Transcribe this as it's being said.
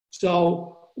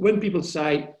So when people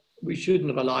say we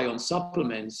shouldn't rely on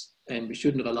supplements and we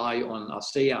shouldn't rely on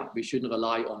ASEA, we shouldn't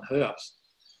rely on herbs,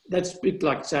 that's a bit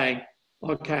like saying,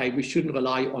 okay, we shouldn't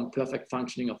rely on perfect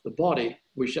functioning of the body.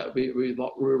 We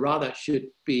rather should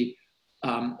be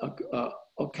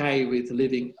okay with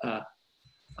living a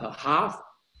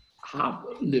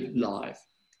half-lived life.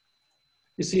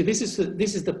 You see, this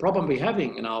is the problem we're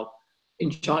having in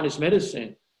Chinese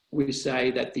medicine. We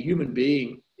say that the human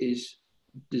being is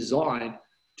designed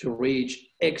to reach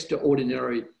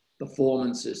extraordinary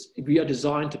performances. We are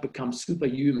designed to become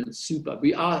superhuman,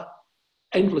 We are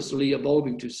endlessly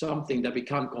evolving to something that we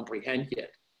can't comprehend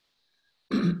yet.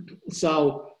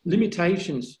 So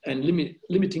limitations and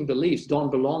limiting beliefs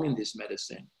don't belong in this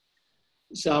medicine.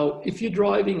 So if you're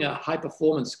driving a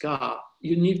high-performance car,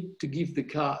 you need to give the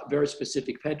car very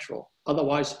specific petrol.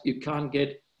 Otherwise, you can't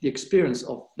get the experience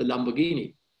of the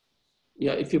Lamborghini.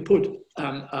 Yeah, if you put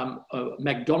a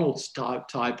McDonald's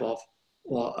type of,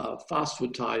 or a fast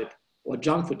food type, or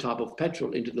junk food type of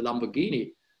petrol into the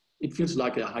Lamborghini, it feels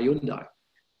like a Hyundai.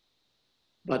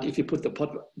 But if you put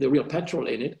the real petrol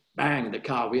in it, bang, the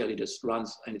car really just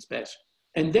runs and it's best.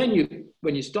 And then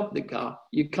when you stop the car,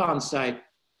 you can't say,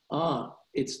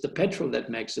 it's the petrol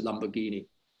that makes the Lamborghini.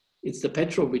 It's the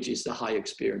petrol which is the high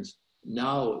experience.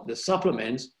 No, the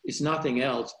supplements is nothing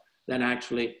else than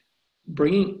actually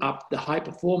bringing up the high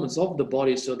performance of the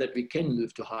body so that we can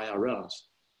move to higher realms.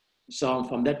 So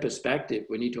from that perspective,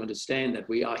 we need to understand that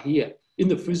we are here in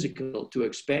the physical to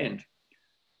expand.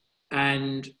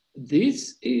 And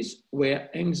this is where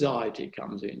anxiety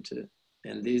comes into,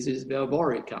 and this is where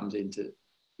worry comes into.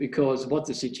 Because what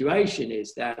the situation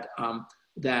is that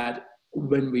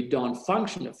when we don't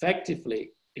function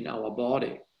effectively in our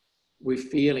body, we're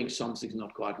feeling something's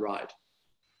not quite right.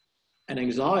 And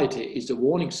anxiety is a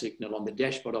warning signal on the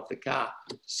dashboard of the car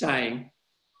saying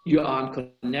you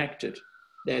aren't connected.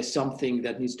 There's something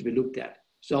that needs to be looked at.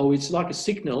 So it's like a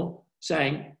signal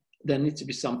saying there needs to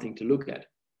be something to look at.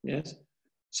 Yes.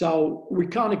 So we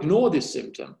can't ignore this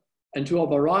symptom, and to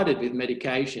override it with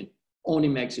medication only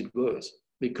makes it worse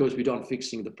because we don't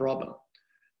fixing the problem.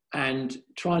 And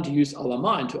trying to use our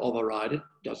mind to override it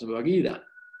doesn't work either,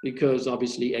 because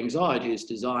obviously anxiety is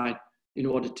designed in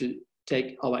order to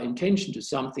take our intention to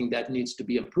something that needs to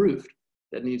be improved,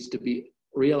 that needs to be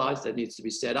realized, that needs to be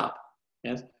set up.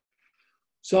 Yes.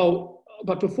 So,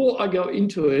 but before I go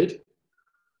into it,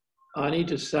 I need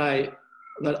to say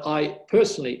that I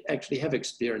personally actually have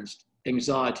experienced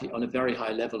anxiety on a very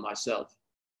high level myself.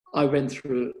 I went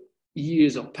through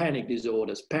years of panic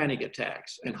disorders, panic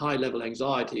attacks, and high-level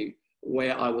anxiety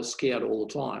where I was scared all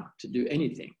the time to do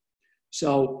anything.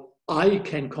 So I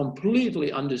can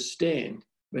completely understand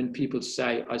when people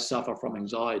say I suffer from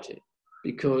anxiety,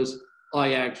 because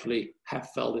I actually have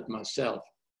felt it myself.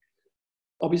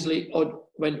 Obviously, I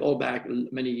went all back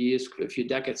many years, a few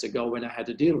decades ago when I had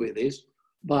to deal with this,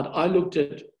 but I looked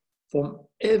at from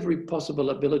every possible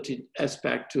ability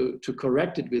aspect to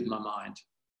correct it with my mind.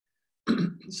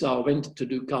 So I went to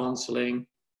do counseling.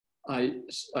 I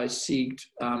sought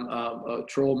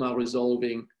trauma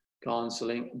resolving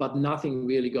counseling, but nothing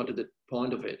really got to the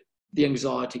point of it. The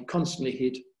anxiety constantly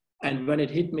hit. And when it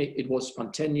hit me, it was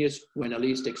spontaneous when I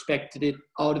least expected it,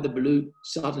 out of the blue,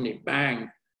 suddenly bang.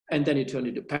 And then it turned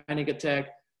into panic attack.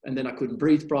 And then I couldn't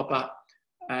breathe proper.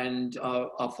 And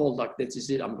I felt like this is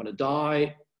it, I'm going to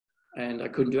die. And I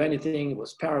couldn't do anything. It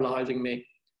was paralyzing me.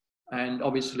 And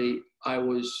obviously I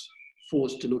was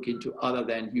forced to look into other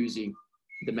than using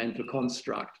the mental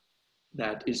construct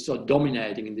that is so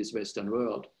dominating in this Western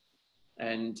world.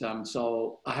 And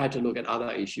so I had to look at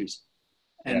other issues.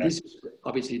 And this,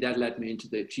 obviously, that led me into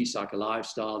the G-Cycle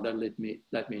lifestyle, that led me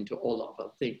into all of the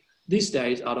things. These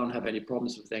days, I don't have any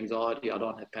problems with anxiety. I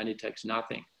don't have panic attacks,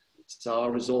 nothing. So I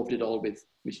resolved it all with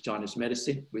Chinese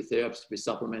medicine, with herbs, with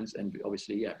supplements, and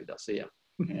obviously, with ASEA.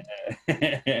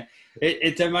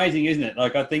 It's amazing, isn't it?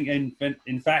 Like, I think,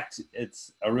 in fact,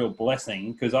 it's a real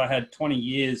blessing, because I had 20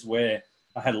 years where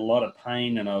I had a lot of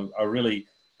pain, and I really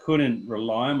couldn't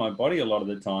rely on my body a lot of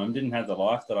the time, didn't have the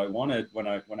life that I wanted when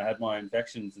I had my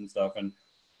infections and stuff.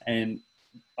 And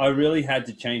I really had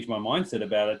to change my mindset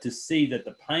about it to see that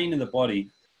the pain in the body,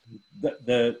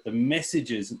 the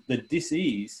messages, the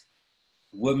dis-ease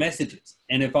were messages.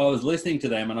 And if I was listening to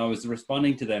them and I was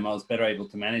responding to them, I was better able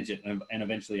to manage it and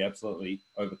eventually absolutely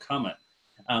overcome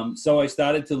it. So I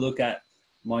started to look at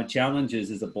my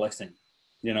challenges as a blessing,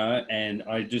 and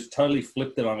I just totally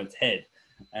flipped it on its head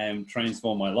and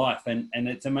transform my life. And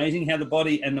it's amazing how the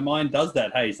body and the mind does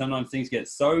that. Hey, sometimes things get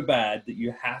so bad that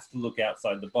you have to look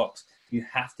outside the box. You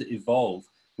have to evolve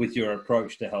with your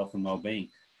approach to health and well-being.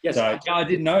 Yes. So yeah, I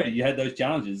didn't know you had those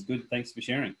challenges. Good. Thanks for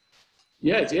sharing.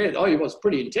 Yes, yeah. Oh, it was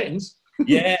pretty intense.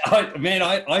 Yeah,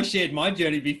 I shared my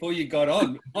journey before you got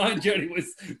on. My journey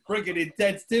was freaking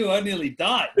intense too. I nearly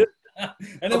died.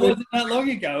 And it wasn't that long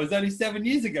ago. It was only 7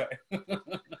 years ago.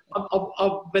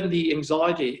 When the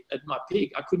anxiety at my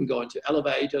peak, I couldn't go into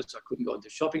elevators. I couldn't go into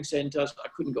shopping centers. I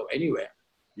couldn't go anywhere.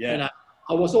 Yeah. And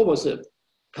I was always a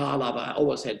car lover. I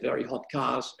always had very hot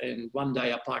cars. And one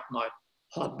day I parked my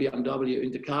hot BMW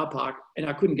in the car park and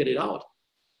I couldn't get it out.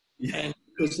 Yeah. And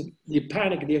because the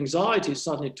panic, the anxiety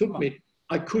suddenly took me,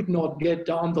 I could not get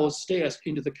down those stairs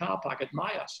into the car park at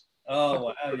Myers. Oh,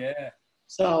 wow, yeah.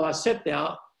 So I sat there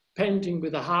panting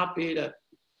with a heartbeat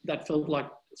that felt like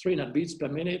 300 beats per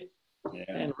minute,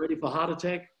 and ready for heart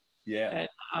attack. Yeah. And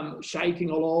I'm shaking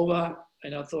all over,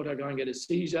 and I thought I'd go and get a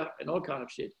seizure and all kind of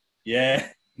shit. Yeah,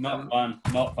 not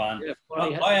fun.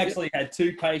 Yeah, I actually had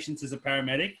 2 patients as a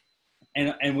paramedic,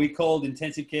 and we called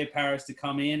intensive care paras to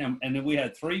come in, and then we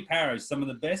had 3 paras, some of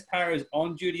the best paras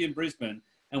on duty in Brisbane,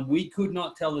 and we could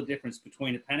not tell the difference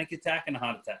between a panic attack and a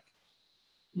heart attack.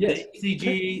 Yes. The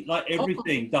ECG, like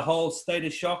everything, the whole state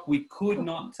of shock, we could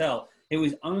not tell. It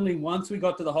was only once we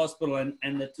got to the hospital and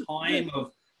the time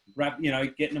of,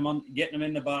 getting them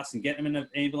in the bus and getting them in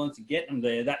the ambulance and getting them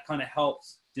there, that kind of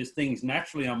helps just things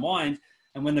naturally unwind.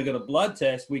 And when they got a blood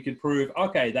test, we could prove,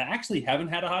 okay, they actually haven't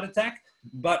had a heart attack,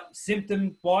 but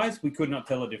symptom-wise, we could not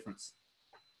tell a difference.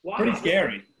 Wow. Pretty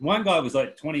scary. One guy was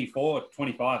like 24,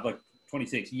 25, like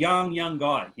 26, young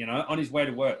guy, on his way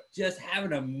to work, just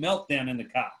having a meltdown in the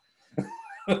car.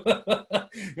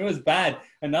 It was bad.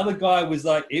 Another guy was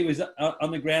like, he was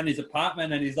on the ground in his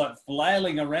apartment and he's like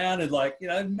flailing around and like,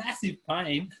 massive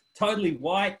pain, totally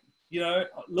white,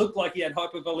 looked like he had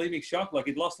hypovolemic shock, like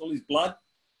he'd lost all his blood.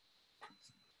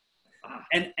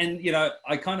 And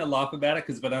I kind of laugh about it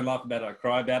because if I don't laugh about it, I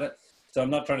cry about it. So I'm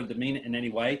not trying to demean it in any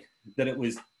way, that it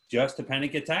was just a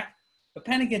panic attack. A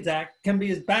panic attack can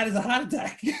be as bad as a heart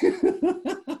attack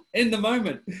in the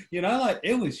moment, like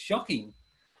it was shocking.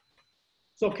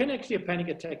 So can actually a panic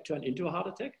attack turn into a heart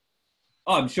attack?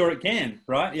 Oh, I'm sure it can,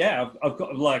 right? Yeah, I've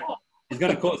got it's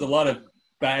going to cause a lot of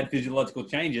bad physiological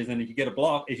changes. And if you get a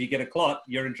clot,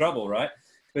 you're in trouble, right?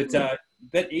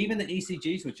 But even the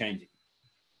ECGs were changing.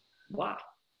 Wow.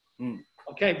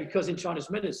 Okay, because in Chinese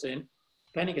medicine,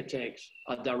 panic attacks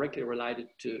are directly related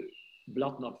to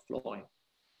blood not flowing.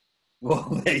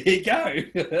 Well, there you go.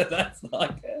 That's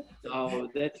like it. So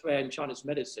that's where in Chinese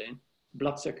medicine,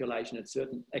 blood circulation at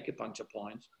certain acupuncture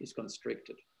points is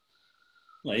constricted.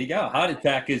 There you go. Heart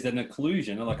attack is an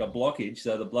occlusion, like a blockage,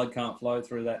 so the blood can't flow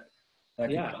through that.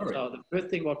 Yeah. So the first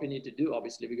thing what we need to do,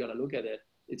 obviously, we're going to look at it.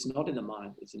 It's not in the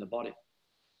mind; it's in the body.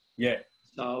 Yeah.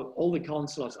 So all the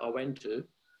counselors I went to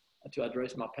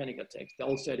address my panic attacks, they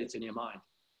all said it's in your mind.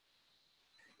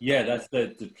 Yeah, that's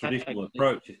the traditional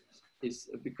approach. Is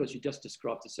because you just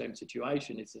described the same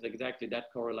situation. It's exactly that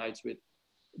correlates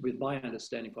with my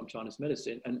understanding from Chinese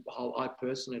medicine and how I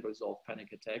personally resolve panic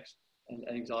attacks and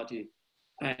anxiety,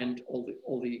 and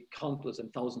all the countless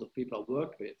and thousands of people I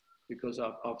work with, because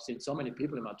I've seen so many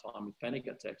people in my time with panic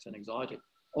attacks and anxiety.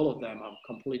 All of them are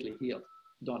completely healed,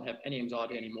 don't have any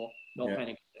anxiety anymore, no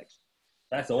panic attacks.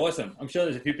 That's awesome. I'm sure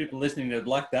there's a few people listening that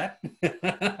like that.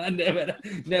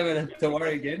 never to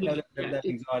worry again. Never have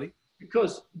anxiety.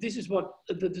 Because this is what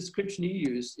the description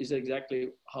you use is exactly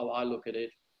how I look at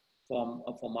it from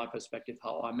my perspective,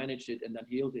 how I managed it and then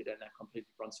healed it and then completely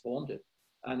transformed it.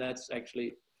 And that's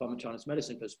actually from a Chinese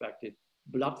medicine perspective,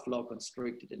 blood flow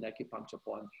constricted in acupuncture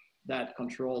point that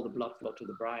control the blood flow to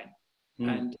the brain.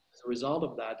 And as a result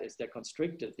of that, as they're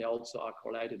constricted, they also are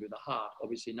correlated with the heart.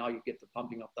 Obviously, now you get the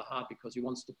pumping of the heart because he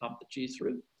wants to pump the chi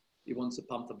through. He wants to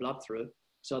pump the blood through.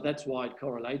 So that's why it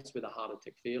correlates with a heart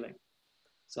attack feeling.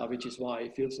 So which is why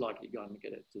it feels like you're going to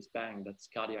get this bang, that's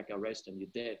cardiac arrest and you're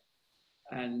dead.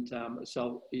 And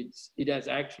so it has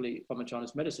actually, from a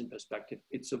Chinese medicine perspective,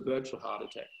 it's a virtual heart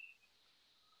attack.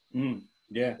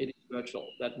 Yeah. It is virtual.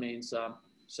 That means,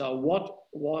 so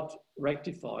what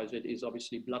rectifies it is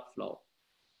obviously blood flow.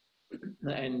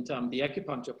 And the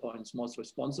acupuncture points most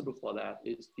responsible for that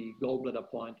is the gallbladder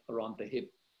point around the hip,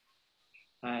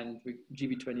 and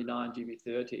GB29,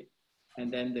 GB30,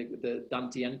 and then the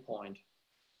Dantian point,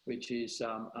 which is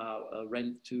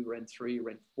REN 2, REN 3,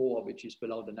 REN 4, which is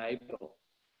below the navel.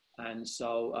 And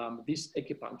so these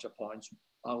acupuncture points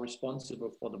are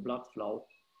responsible for the blood flow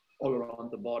all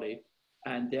around the body,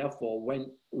 and therefore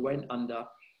when under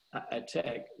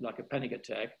attack, like a panic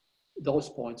attack, those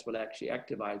points will actually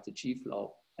activate the chi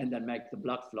flow and then make the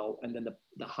blood flow, and then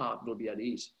the heart will be at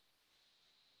ease.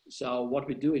 So what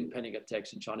we do in panic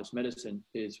attacks in Chinese medicine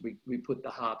is we put the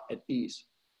heart at ease.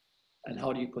 And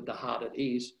how do you put the heart at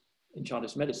ease? In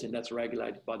Chinese medicine, that's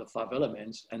regulated by the 5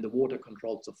 elements, and the water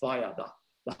controls the fire.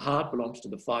 The heart belongs to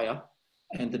the fire,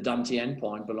 and the dantian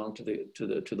point belongs to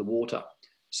the water.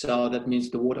 So that means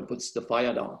the water puts the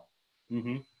fire down.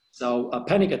 Mm-hmm. So a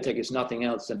panic attack is nothing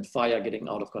else than fire getting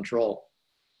out of control.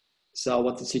 So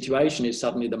what the situation is,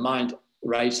 suddenly the mind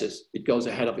races, it goes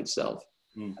ahead of itself.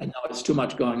 Mm. And now it's too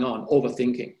much going on,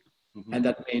 overthinking. Mm-hmm. And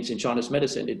that means in Chinese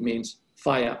medicine, it means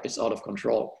fire is out of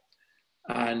control.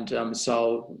 And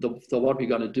so what we're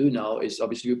going to do now is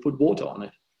obviously you put water on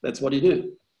it. That's what you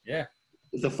do. Yeah.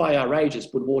 If the fire rages,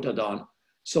 put water down.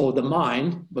 So the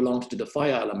mind belongs to the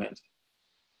fire element,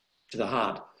 to the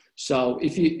heart. So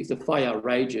if the fire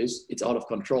rages, it's out of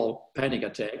control, panic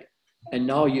attack. And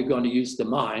now you're going to use the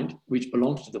mind, which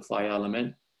belongs to the fire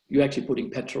element. You're actually putting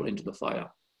petrol into the fire.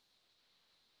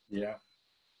 Yeah.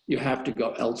 You have to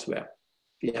go elsewhere.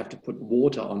 You have to put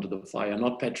water onto the fire,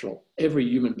 not petrol. Every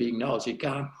human being knows you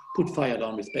can't put fire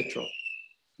down with petrol.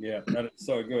 Yeah, that is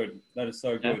so good. That is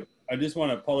so good. Yeah. I just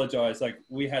want to apologize. Like,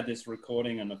 we had this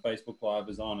recording and the Facebook Live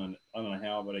was on, and I don't know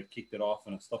how, but I kicked it off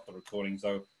and I stopped the recording.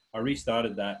 So I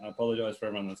restarted that, and I apologize for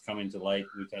everyone that's come in too late.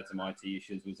 We've had some IT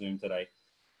issues with Zoom today.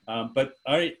 But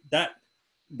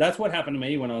that's what happened to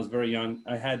me when I was very young.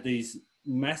 I had these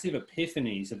massive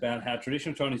epiphanies about how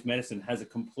traditional Chinese medicine has a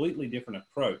completely different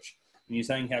approach. And you're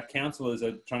saying how counselors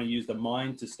are trying to use the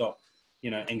mind to stop,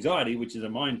 anxiety, which is a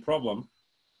mind problem.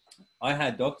 I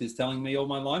had doctors telling me all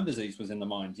my Lyme disease was in the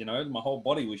mind. My whole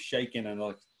body was shaking, and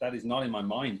like, that is not in my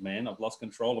mind, man. I've lost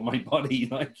control of my body.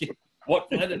 Like, what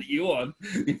planet are you on?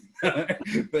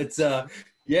 But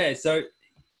yeah, so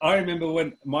I remember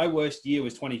when my worst year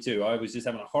was 22. I was just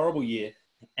having a horrible year,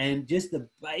 and just the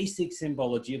basic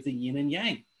symbology of the yin and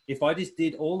yang. If I just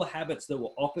did all the habits that were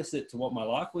opposite to what my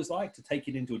life was like, to take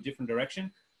it into a different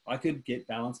direction, I could get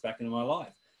balance back into my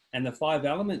life. And the 5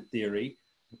 element theory,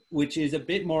 which is a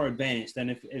bit more advanced, and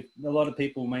if a lot of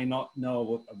people may not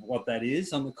know what that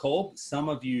is on the call, some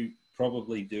of you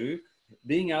probably do,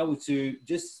 being able to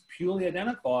just purely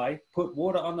identify, put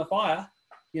water on the fire,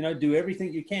 do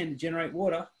everything you can to generate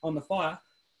water on the fire.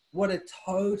 What a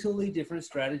totally different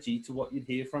strategy to what you'd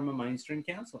hear from a mainstream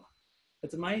counselor.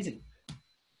 It's amazing.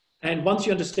 And once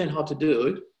you understand how to do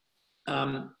it,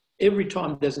 every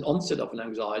time there's an onset of an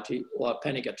anxiety or a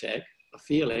panic attack, a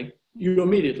feeling, you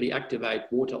immediately activate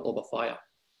water over fire.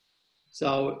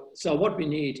 So what we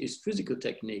need is physical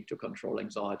technique to control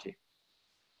anxiety.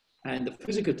 And the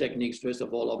physical techniques, first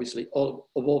of all, obviously, all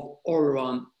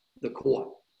around the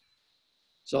core.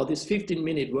 So this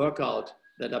 15-minute workout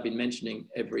that I've been mentioning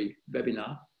every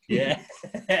webinar, yeah,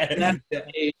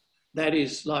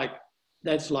 that's like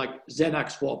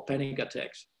Xanax for panic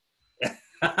attacks.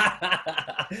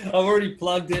 I've already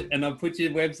plugged it, and I'll put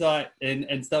your website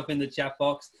and stuff in the chat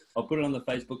box. I'll put it on the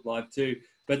Facebook Live too.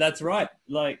 But that's right.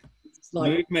 Like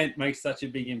movement makes such a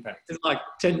big impact. It's like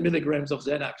 10 milligrams of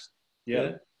Xanax.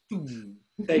 Yeah.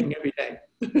 Taking every day.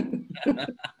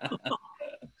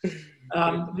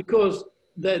 Because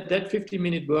that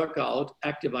 50-minute workout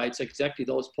activates exactly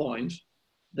those points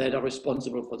that are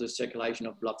responsible for the circulation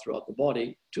of blood throughout the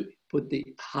body to put the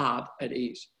heart at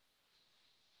ease.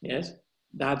 Yes,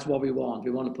 that's what we want.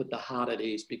 We want to put the heart at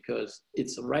ease because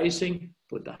it's racing,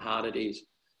 put the heart at ease.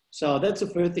 So that's the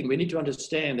first thing. We need to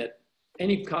understand that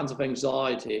any kinds of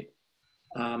anxiety,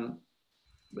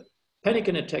 panic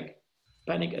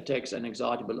attacks and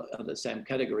anxiety are the same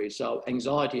category. So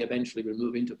anxiety eventually will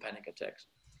move into panic attacks.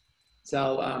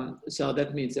 So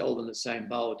that means they're all in the same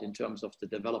boat in terms of the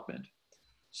development.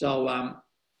 So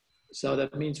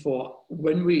that means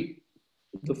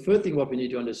the first thing what we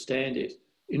need to understand is,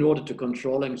 in order to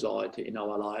control anxiety in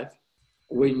our life,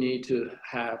 we need to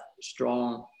have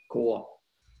strong core.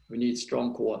 We need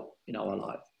strong core in our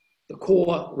life. The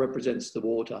core represents the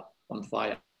water on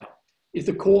fire. If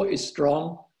the core is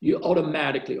strong, you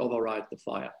automatically override the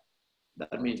fire.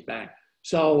 That means bang.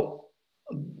 So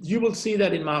you will see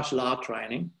that in martial art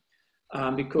training,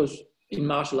 because in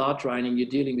martial art training, you're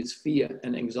dealing with fear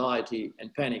and anxiety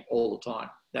and panic all the time.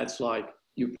 That's like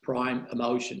your prime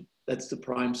emotion. That's the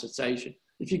prime sensation.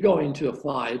 If you go into a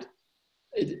fight,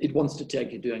 it wants to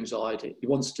take you to anxiety. It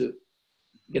wants to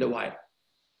get away.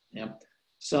 Yeah.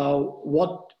 So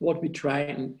what we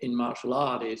train in martial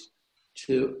art is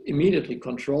to immediately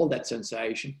control that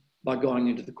sensation by going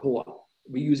into the core.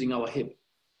 We're using our hip.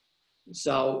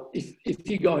 So if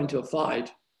you go into a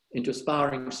fight, into a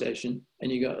sparring session,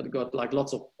 and you got like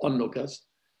lots of onlookers,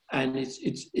 and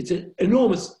it's an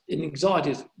enormous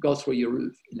anxiety goes through your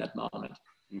roof in that moment.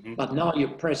 Mm-hmm. But now you're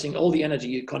pressing all the energy,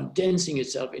 you're condensing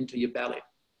yourself into your belly.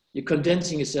 You're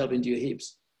condensing yourself into your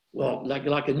hips. well,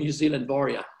 like a New Zealand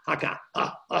warrior, haka,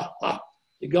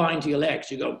 you go into your legs,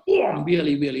 you go boom,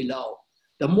 really, really low.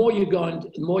 The more you go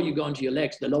into your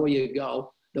legs, the lower you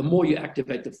go, the more you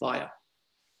activate the fire.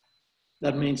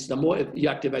 That means the more you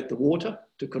activate the water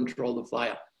to control the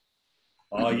fire.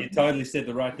 Oh, you totally said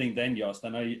the right thing then, Jost. I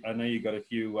know you got a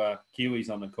few Kiwis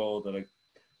on the call that are,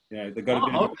 they've got a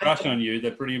bit of a crush on you.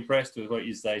 They're pretty impressed with what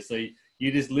you say. So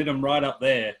you just lit them right up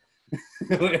there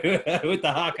with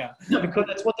the haka. No, because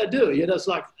that's what they do. It's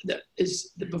like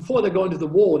before they go into the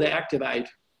war, they activate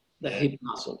the hip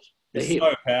muscles. It's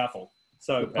so powerful.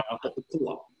 So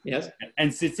powerful. Yes.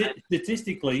 And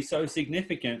statistically, so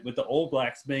significant with the All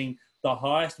Blacks being the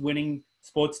highest winning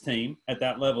sports team at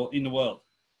that level in the world.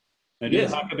 They do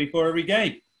haka before every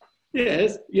game.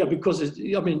 Yes. Yeah, because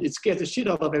it scares the shit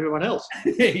out of everyone else.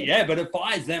 Yeah, but it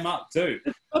fires them up too.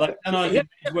 Like, in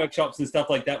workshops and stuff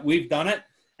like that, we've done it.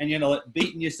 And, like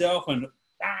beating yourself and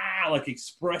like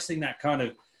expressing that kind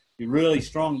of really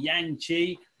strong yang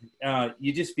chi,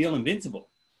 you just feel invincible.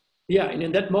 Yeah, and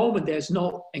in that moment, there's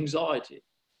no anxiety.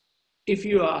 If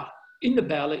you are in the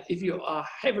belly, if you are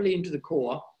heavily into the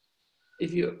core,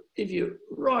 if you're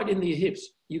right in the hips,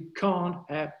 you can't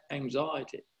have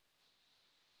anxiety.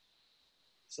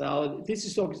 So this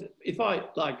is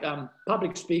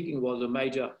public speaking was a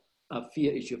major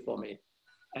fear issue for me.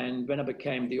 And when I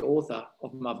became the author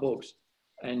of my books,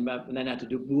 and then I had to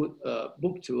do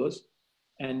book tours,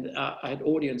 and I had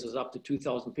audiences up to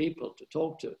 2,000 people to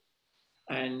talk to.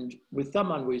 And with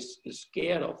someone who is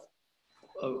scared of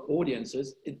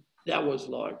audiences, that was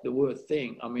like the worst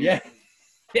thing. I mean,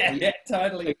 yeah,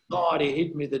 totally. Anxiety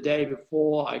hit me the day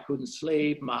before. I couldn't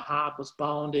sleep. My heart was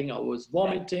pounding. I was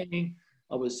vomiting.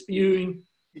 I was spewing.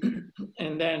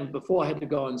 And then before I had to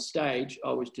go on stage,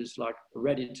 I was just like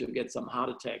ready to get some heart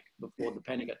attack before the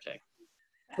panic attack.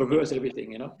 Reverse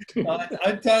everything,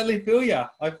 I totally feel you.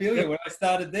 I feel you. When I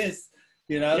started this,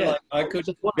 like I could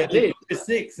talk to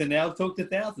 6 and now talk to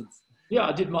thousands. Yeah,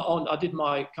 I did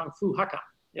my Kung Fu haka.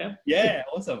 Yeah. Yeah,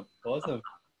 awesome.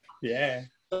 Yeah.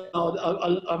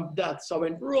 So I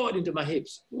went right into my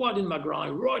hips, right in my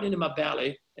groin, right into my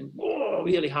belly, and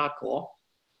really hardcore.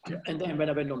 And then when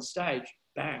I went on stage,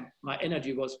 bang, my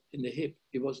energy was in the hip.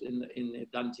 It was in the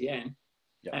dantian,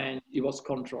 and it was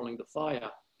controlling the fire.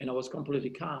 And I was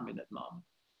completely calm in that moment.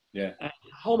 Yeah. And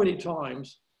how many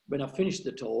times when I finished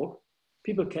the talk,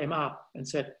 people came up and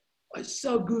said, it's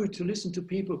so good to listen to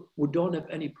people who don't have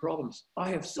any problems. I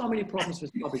have so many problems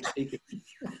with public speaking.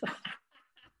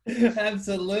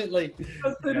 Absolutely.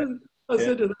 I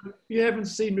said to them, you haven't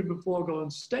seen me before go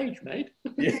on stage, mate.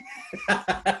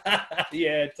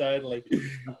 Yeah, totally.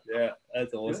 Yeah,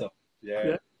 that's awesome.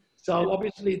 Yeah. So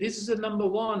obviously this is a number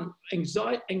one.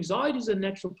 Anxiety is a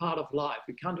natural part of life.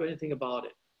 We can't do anything about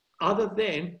it other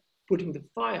than putting the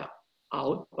fire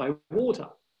out by water.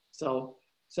 So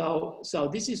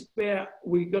this is where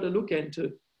we got to look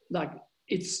into, like,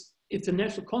 it's a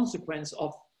natural consequence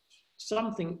of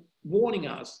something warning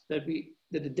us that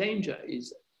the danger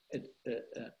is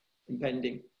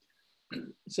impending.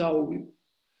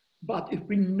 But if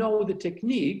we know the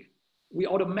technique, we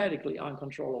automatically are in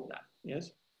control of that.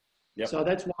 Yes. Yep. So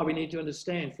that's why we need to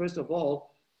understand, first of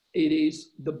all, it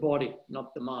is the body,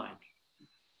 not the mind.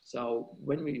 So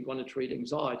when we want to treat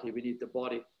anxiety, we need the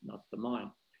body, not the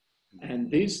mind.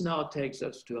 And this now takes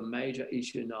us to a major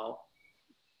issue now.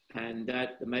 And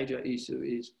that the major issue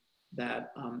is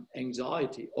that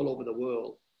anxiety all over the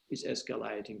world is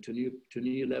escalating to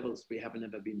new levels we haven't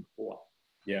ever been before.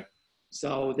 Yeah.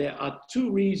 So there are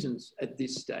two reasons at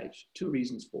this stage, two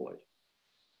reasons for it.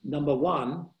 Number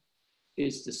one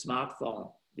is the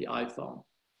smartphone, the iPhone,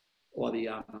 or the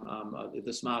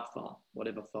smartphone,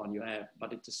 whatever phone you have,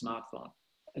 but it's a smartphone.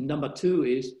 And number two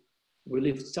is we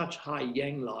live such high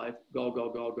yang life, go,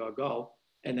 go, go, go, go.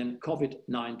 And then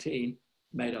COVID-19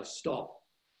 made us stop.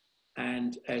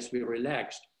 And as we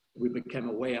relaxed, we became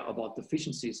aware about the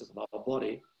deficiencies of our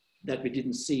body that we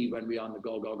didn't see when we are on the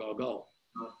go, go, go, go.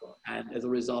 And as a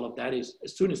result of that is,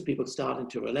 as soon as people started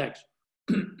to relax,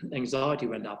 anxiety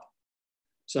went up.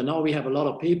 So now we have a lot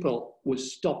of people who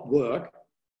stop work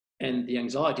and the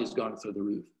anxiety is going through the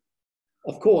roof.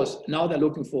 Of course, now they're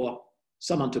looking for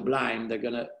someone to blame. They're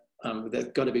going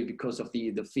to be because of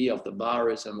the fear of the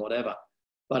virus and whatever.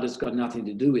 But it's got nothing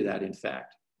to do with that, in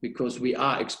fact, because we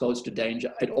are exposed to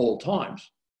danger at all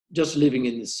times. Just living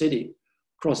in the city,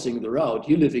 crossing the road,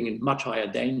 you're living in much higher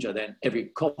danger than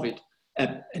every COVID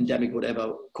endemic would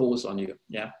ever cause on you.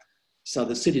 Yeah. So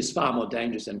the city is far more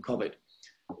dangerous than COVID.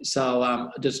 So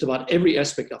just about every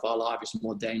aspect of our life is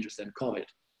more dangerous than COVID.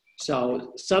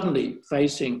 So suddenly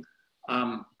facing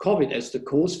COVID as the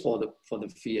cause for the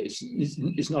fear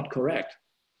is not correct.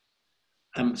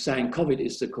 saying COVID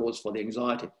is the cause for the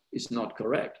anxiety is not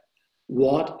correct.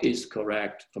 What is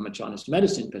correct from a Chinese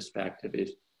medicine perspective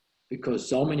is because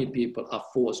so many people are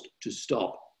forced to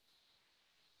stop.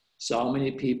 So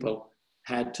many people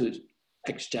had to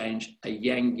exchange a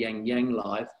yang, yang, yang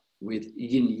life with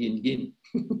yin, yin, yin.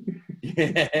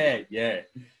 Yeah.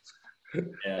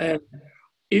 And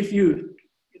if you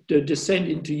descend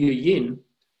into your yin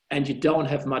and you don't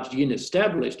have much yin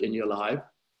established in your life,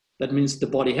 that means the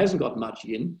body hasn't got much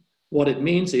yin. What it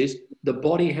means is the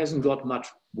body hasn't got much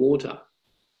water.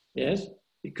 Yes?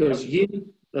 Because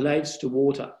yin relates to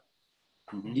water.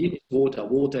 Yin is water,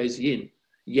 water is yin.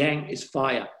 Yang is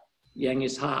fire, yang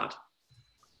is heart.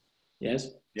 Yes?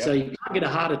 So you can't get a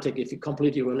heart attack if you're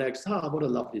completely relaxed. Ah, what a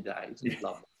lovely day, isn't it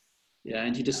lovely? Yeah,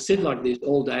 and you just sit like this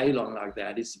all day long like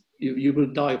that. You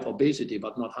will die of obesity,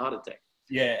 but not heart attack.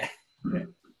 Yeah.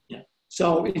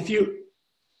 So if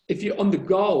you're on the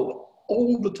go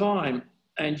all the time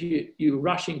and you're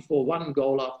rushing for one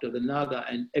goal after another,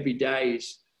 and every day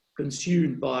is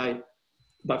consumed by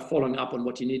following up on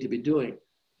what you need to be doing,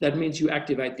 that means you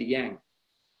activate the yang.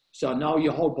 So now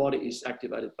your whole body is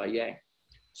activated by yang.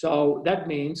 So that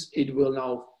means it will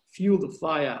now fuel the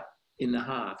fire in the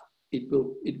heart. It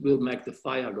will make the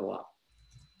fire go up.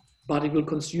 But it will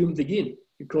consume the yin,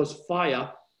 because fire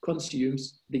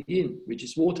consumes the yin, which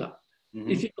is water.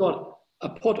 If you've got a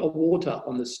pot of water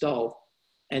on the stove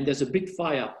and there's a big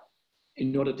fire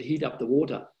in order to heat up the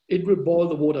water, it will boil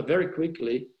the water very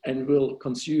quickly and will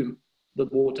consume the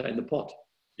water in the pot.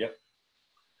 Yep.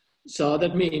 So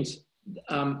that means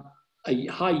a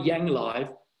high yang life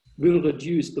will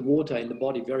reduce the water in the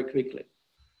body very quickly.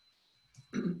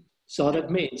 So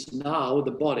that means now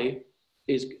the body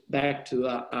is back to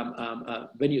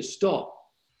when you stop,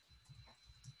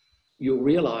 you're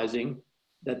realizing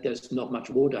that there's not much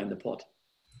water in the pot.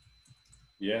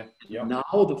 Yeah. Now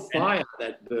the fire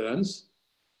that burns,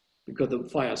 because the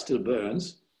fire still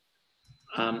burns,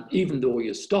 even though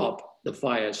you stop, the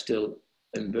fire is still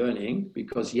burning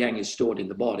because yang is stored in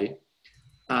the body.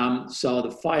 So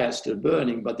the fire is still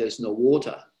burning, but there's no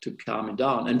water to calm it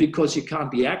down. And because you can't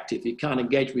be active, you can't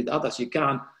engage with others, you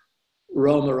can't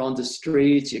roam around the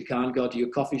streets, you can't go to your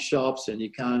coffee shops, and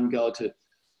you can't go to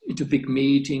big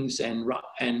meetings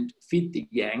and feed the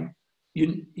yang,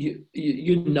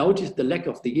 you notice the lack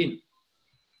of the yin.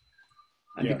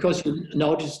 And because you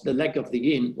notice the lack of the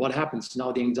yin, what happens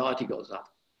now? The anxiety goes up.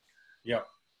 Yeah.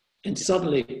 And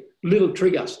suddenly, little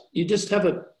triggers. You just have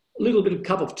a little bit of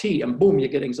cup of tea and boom, you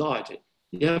get anxiety.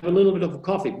 You have a little bit of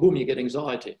coffee, boom, you get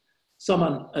anxiety.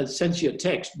 Someone sends you a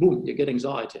text, boom, you get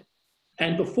anxiety.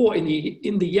 And before in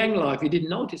the yang life, you didn't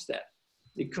notice that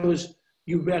because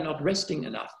you were not resting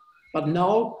enough. But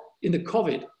now in the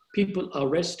COVID, people are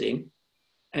resting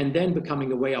and then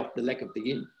becoming aware of the lack of the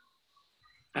yin.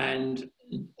 And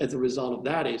as a result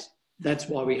of that's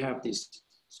why we have this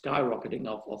skyrocketing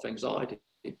of anxiety.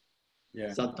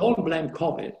 Yeah. So don't blame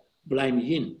COVID, blame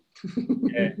yin.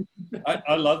 Yeah.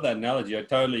 I love that analogy. I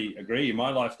totally agree. My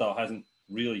lifestyle hasn't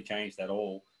really changed at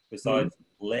all, besides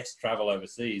less travel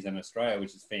overseas in Australia,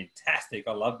 which is fantastic.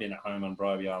 I love being at home on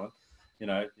Bribey Island. You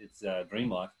know, it's a dream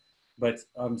life. But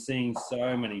I'm seeing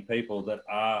so many people that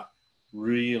are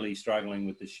really struggling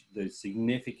with the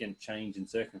significant change in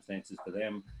circumstances for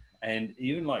them. And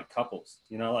even like couples,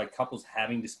 you know, like couples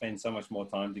having to spend so much more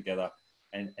time together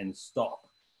and stop,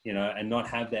 you know, and not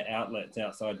have their outlets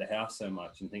outside the house so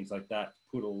much and things like that,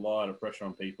 put a lot of pressure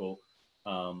on people.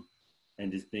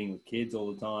 And just being with kids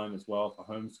all the time as well for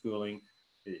homeschooling.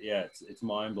 It's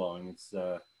mind blowing. It's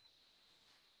a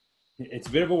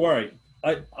bit of a worry.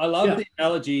 I love the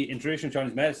analogy in traditional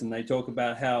Chinese medicine. They talk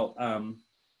about how,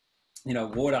 you know,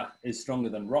 water is stronger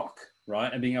than rock,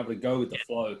 right? And being able to go with the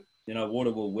flow, you know,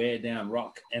 water will wear down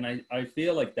rock. And I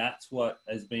feel like that's what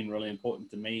has been really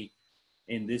important to me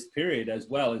in this period as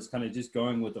well, is kind of just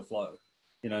going with the flow,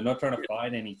 you know, not trying to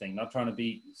fight anything, not trying to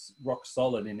be rock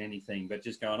solid in anything, but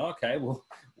just going, okay, well,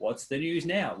 what's the news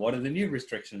now? What are the new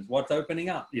restrictions? What's opening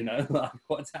up? You know, like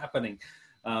what's happening?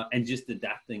 And just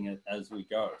adapting as we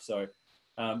go. So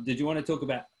did you want to talk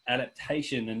about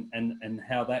adaptation and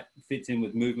how that fits in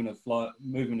with movement of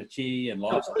qi and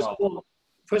lifestyle?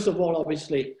 First of all,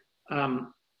 obviously,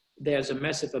 there's a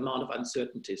massive amount of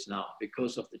uncertainties now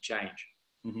because of the change.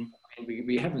 Mm-hmm. I mean,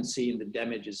 we haven't seen the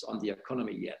damages on the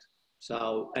economy yet.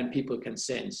 So, and people can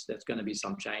sense there's going to be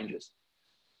some changes.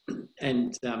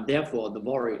 And therefore, the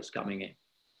worry is coming in.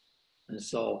 And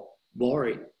so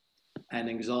worry and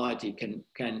anxiety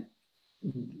can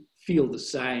feel the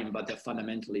same, but they're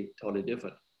fundamentally totally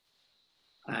different.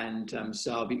 And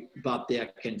but they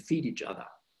can feed each other.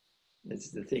 That's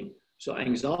the thing. So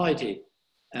anxiety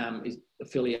is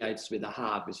affiliates with the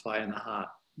heart, with fire in the heart.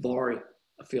 Vori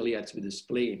affiliates with the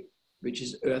spleen, which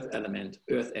is earth element,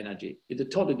 earth energy. It's a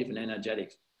totally different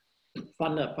energetics.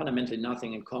 Fundamentally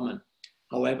nothing in common.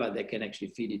 However, they can actually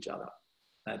feed each other.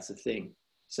 That's the thing.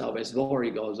 So as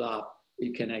Vori goes up,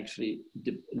 it can actually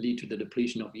lead to the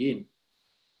depletion of yin.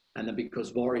 And then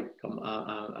because Vori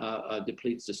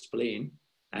depletes the spleen,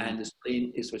 and the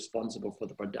spleen is responsible for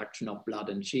the production of blood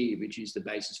and qi, which is the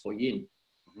basis for yin.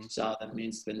 So that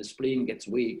means when the spleen gets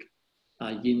weak,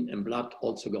 yin and blood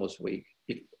also goes weak.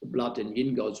 If blood and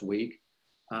yin goes weak,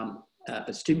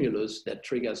 a stimulus that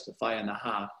triggers the fire in the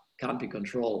heart can't be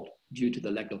controlled due to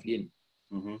the lack of yin.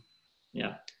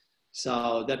 Yeah.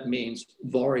 So that means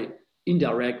Vori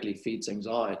indirectly feeds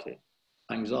anxiety.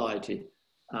 Anxiety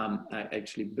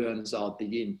actually burns out the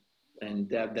yin. And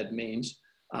that means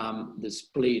the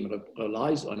spleen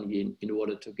relies on yin in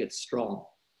order to get strong.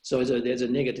 So there's a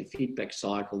negative feedback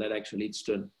cycle that actually leads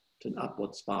to an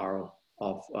upward spiral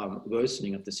of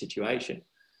worsening of the situation.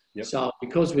 Yep. So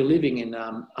because we're living in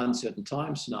uncertain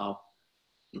times now,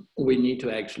 we need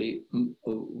to actually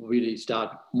really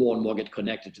start more and more get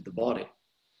connected to the body.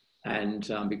 And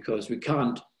because we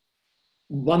can't,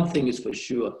 one thing is for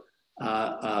sure,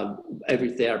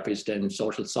 every therapist and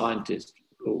social scientist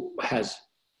who has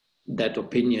that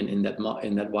opinion in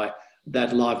that way,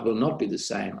 that life will not be the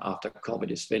same after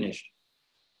COVID is finished.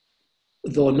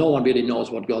 Though no one really knows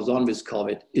what goes on with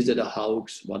COVID, is it a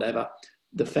hoax, whatever.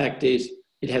 The fact is,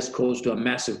 it has caused a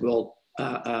massive world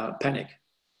panic.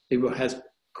 It has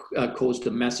caused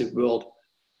a massive world,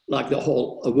 like a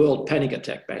world panic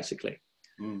attack, basically.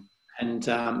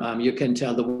 And you can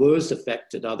tell the worst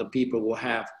affected are the people who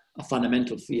have a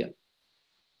fundamental fear.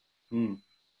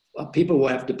 People who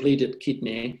have depleted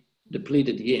kidney,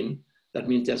 depleted yin, that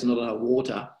means there's not enough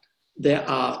water, they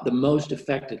are the most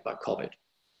affected by COVID.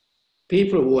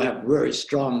 People who have very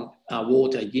strong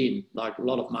water yin, like a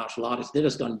lot of martial artists, they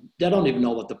don't even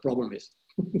know what the problem is.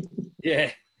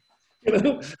 Yeah. You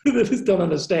know, they just don't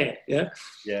understand. Yeah.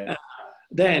 Yeah.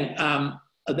 Then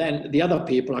the other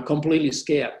people are completely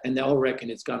scared, and they all reckon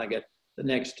it's gonna get the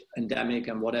next endemic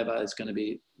and whatever. It's gonna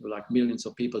be like millions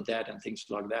of people dead and things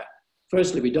like that.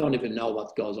 Firstly, we don't even know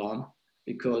what goes on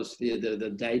because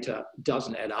the data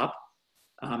doesn't add up.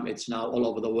 It's now all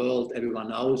over the world. Everyone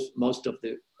knows. Most of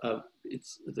the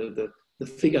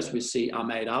figures we see are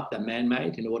made up. They're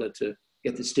man-made in order to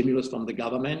get the stimulus from the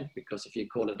government, because if you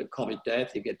call it a COVID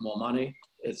death, you get more money.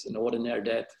 It's an ordinary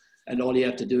death. And all you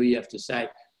have to do, you have to say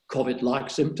COVID-like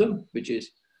symptom, which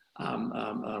is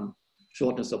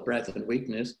shortness of breath and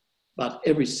weakness. But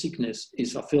every sickness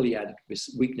is affiliated with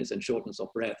weakness and shortness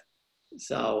of breath.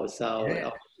 So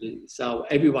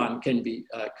everyone can be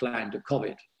claimed a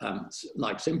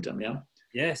COVID-like symptom, yeah?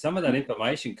 Yeah, some of that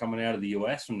information coming out of the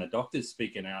US from the doctors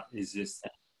speaking out is just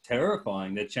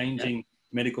terrifying. They're changing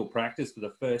medical practice for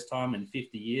the first time in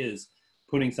 50 years,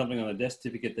 putting something on a death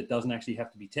certificate that doesn't actually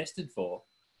have to be tested for.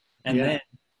 And then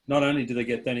not only do they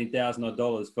get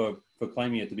 $30,000 for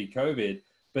claiming it to be COVID,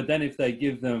 but then if they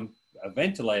give them a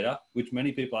ventilator, which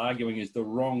many people are arguing is the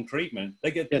wrong treatment,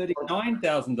 they get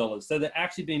 $39,000. So they're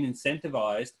actually being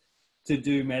incentivized to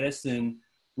do medicine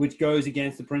which goes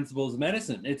against the principles of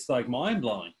medicine. It's like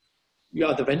mind-blowing.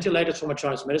 Yeah, the ventilators from a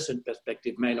Chinese medicine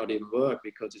perspective may not even work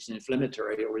because it's an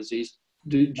inflammatory or disease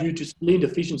due to spleen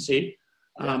deficiency,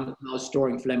 now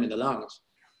storing phlegm in the lungs.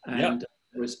 And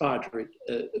respiratory,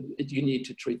 you need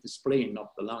to treat the spleen, not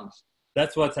the lungs.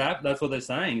 That's what's happened. That's what they're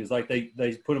saying is like they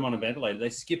put them on a ventilator. They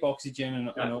skip oxygen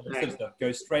and all that sort of stuff,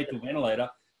 go straight to the ventilator,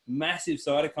 massive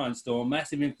cytokine storm,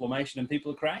 massive inflammation, and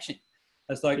people are crashing.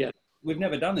 It's like, we've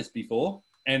never done this before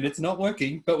and it's not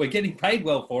working, but we're getting paid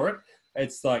well for it.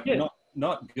 It's like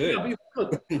not good. Yeah,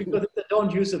 because they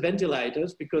don't use the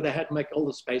ventilators because they had to make all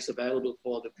the space available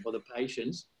for the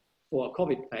patients, for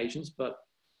COVID patients, but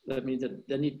that means that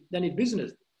they need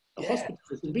business. The hospital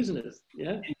is in business.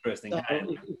 Yeah. Interesting. So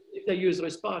if they use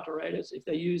respirators, if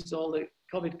they use all the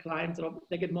COVID claims,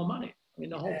 they get more money. I mean,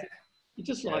 the whole thing, it's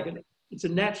just like it's a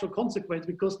natural consequence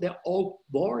because they're all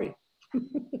boring.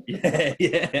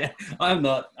 I'm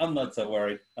not so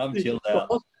worried. I'm chilled out.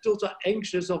 Hospitals are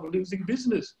anxious of losing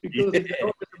business because if they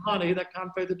don't get the money, they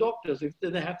can't pay the doctors. If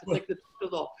they have to take the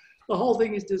doctors off, the whole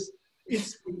thing is just,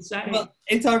 it's insane. Well,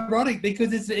 it's ironic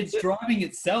because it's driving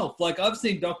itself. Like I've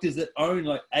seen doctors that own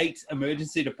like 8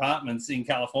 emergency departments in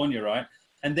California, right?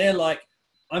 And they're like,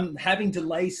 I'm having to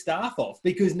lay staff off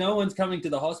because no one's coming to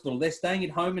the hospital. They're staying at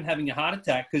home and having a heart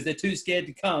attack because they're too scared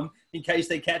to come in case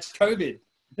they catch COVID.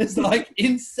 It's like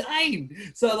insane.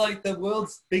 So like the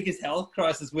world's biggest health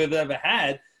crisis we've ever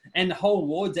had, and the whole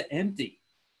wards are empty.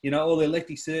 you know, all the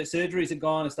elective surgeries are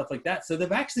gone and stuff like that. So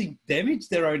they've actually damaged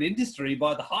their own industry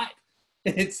by the hype.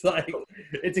 It's like,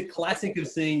 it's a classic of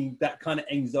seeing that kind of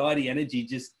anxiety energy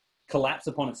just collapse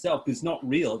upon itself. It's not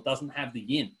real. It doesn't have the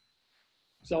yin.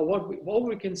 So what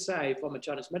we can say from a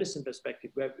Chinese medicine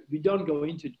perspective, where we don't go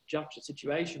into judge the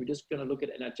situation, we're just going to look at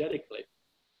it energetically.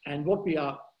 And what we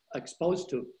are exposed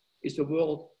to is the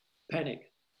world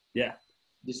panic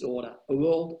disorder, a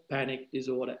world panic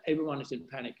disorder. Everyone is in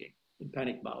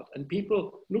panic mode. And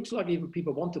people, looks like even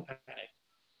people want to panic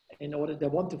in order, they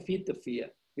want to feed the fear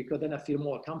because then I feel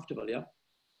more comfortable, yeah?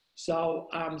 So,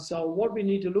 so what we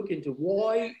need to look into,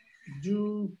 why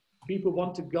do people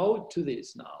want to go to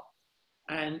this now?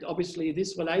 And obviously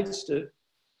this relates to,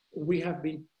 we have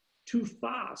been too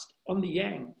fast on the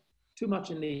yang, too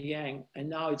much in the yang, and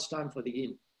now it's time for the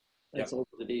yin. That's all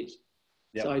it is.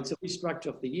 So it's a restructure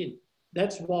of the yin.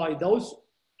 That's why those,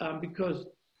 because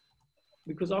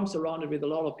I'm surrounded with a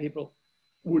lot of people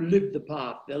who live the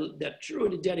path. They're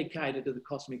truly dedicated to the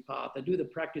cosmic path. They do the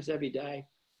practice every day.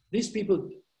 These people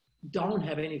don't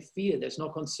have any fear. There's no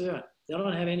concern. They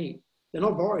don't have any, they're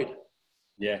not worried.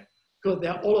 Yeah. Because they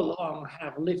all along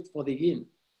have lived for the yin,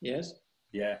 yes?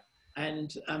 Yeah.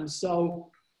 And so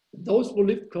those who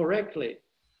live correctly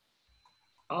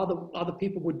are the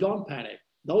people who don't panic.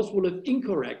 Those who live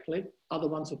incorrectly are the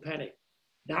ones who panic.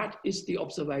 That is the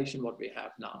observation what we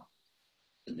have now.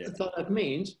 Yeah. So that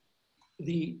means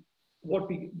the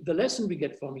lesson we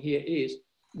get from here is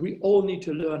we all need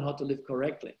to learn how to live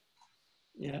correctly.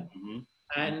 Yeah. Mm-hmm.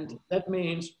 And that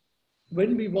means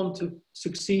when we want to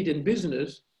succeed in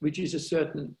business, which is a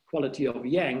certain quality of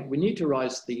yang, we need to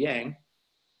rise the yang,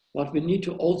 but we need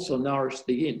to also nourish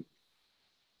the yin.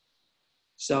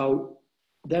 So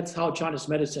that's how Chinese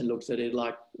medicine looks at it.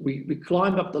 Like we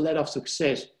climb up the ladder of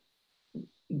success,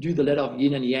 do the ladder of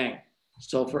yin and yang.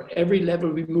 So for every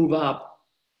level we move up,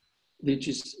 which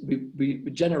is we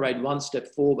generate one step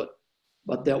forward,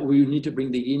 but that we need to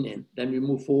bring the yin in. Then we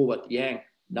move forward, yang.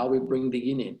 Now we bring the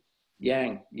yin in,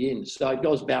 yang, yin. So it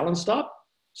goes balanced up.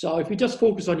 So if we just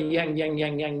focus on yang, yang,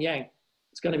 yang, yang, yang,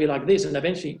 it's going to be like this, and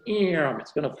eventually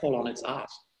it's going to fall on its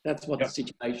ass. That's what the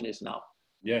situation is now.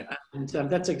 Yeah. And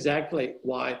that's exactly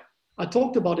why I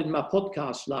talked about it in my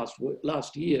podcast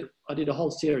last year. I did a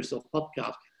whole series of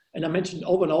podcasts, and I mentioned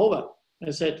over and over. I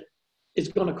said, it's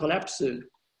going to collapse soon.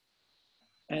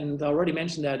 And I already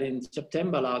mentioned that in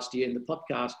September last year in the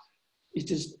podcast. It's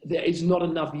just, there is not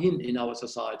enough yin in our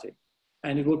society,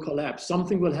 and it will collapse.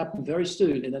 Something will happen very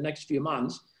soon in the next few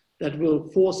months that will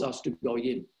force us to go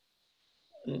yin.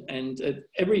 And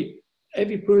every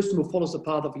person who follows the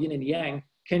path of yin and yang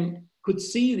could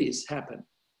see this happen.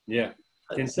 Yeah.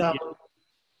 So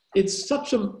it's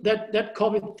such a, that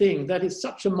COVID thing, that is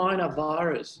such a minor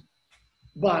virus,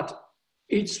 but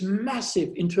it's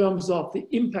massive in terms of the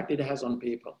impact it has on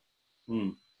people.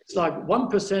 Mm. It's like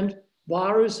 1%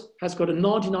 virus has got a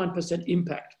 99%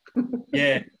 impact.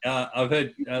 Yeah, I've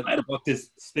heard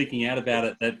doctors speaking out about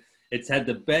it, that it's had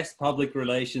the best public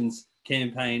relations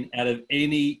campaign out of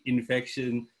any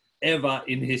infection ever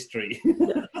in history.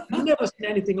 I've never seen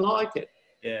anything like it.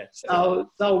 Yeah.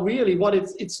 So really what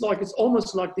it's like, it's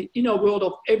almost like the inner world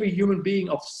of every human being,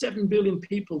 of 7 billion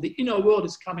people, the inner world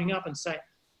is coming up and saying,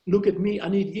 look at me, I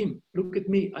need yin. Look at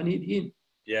me, I need yin.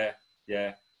 Yeah,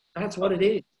 yeah. That's what it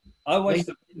is. I watched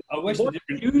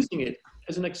using it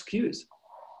as an excuse.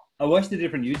 I watched a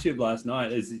different YouTube last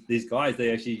night. Is these guys,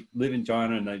 they actually live in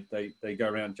China, and they go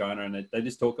around China, and they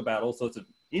just talk about all sorts of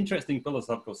interesting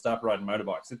philosophical stuff, riding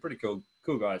motorbikes. They're pretty cool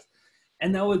guys.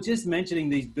 And they were just mentioning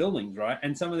these buildings, right?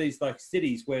 And some of these like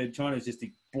cities where China's just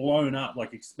blown up,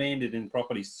 like expanded in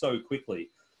property so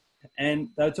quickly. And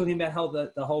they were talking about how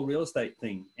the whole real estate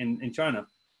thing in China,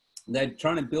 they're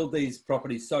trying to build these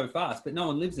properties so fast, but no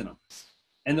one lives in them.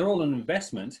 And they're all an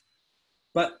investment.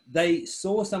 But they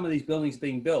saw some of these buildings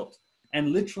being built,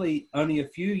 and literally only a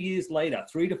few years later,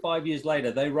 3 to 5 years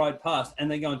later, they ride past and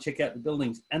they go and check out the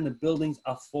buildings, and the buildings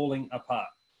are falling apart.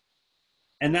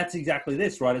 And that's exactly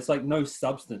this, right? It's like no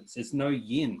substance. It's no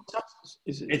yin.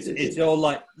 It's all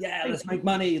like, yeah, let's make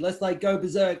money. Let's like go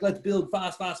berserk. Let's build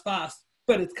fast.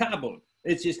 But it's cardboard.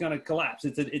 It's just going to collapse.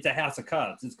 It's a house of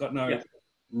cards. It's got no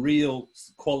real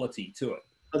quality to it.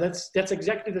 That's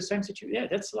exactly the same situation. Yeah,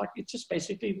 that's like, it's just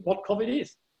basically what COVID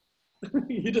is.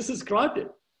 You just described it.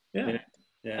 Yeah.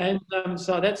 And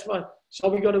so that's why, so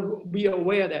we got to be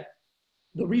aware that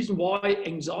the reason why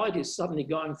anxiety is suddenly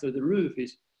going through the roof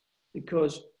is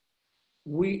because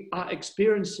we are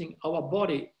experiencing our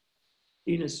body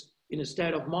in a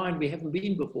state of mind we haven't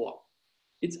been before.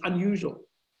 It's unusual.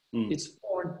 It's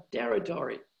foreign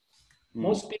territory.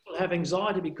 Most people have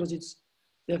anxiety because it's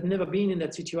They've never been in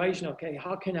that situation. Okay,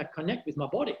 how can I connect with my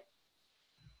body?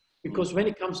 Because when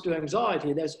it comes to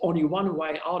anxiety, there's only one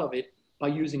way out of it, by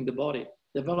using the body.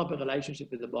 Develop a relationship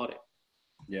with the body.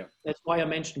 Yeah. That's why I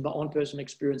mentioned my own personal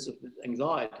experience of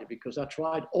anxiety, because I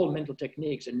tried all mental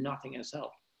techniques and nothing has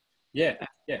helped. Yeah.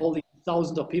 Yeah. All the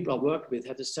thousands of people I worked with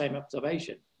had the same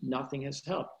observation. Nothing has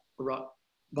helped. Right?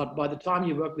 But by the time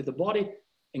you work with the body,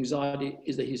 anxiety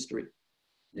is a history.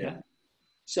 Yeah.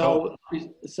 So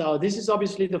this is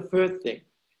obviously the third thing.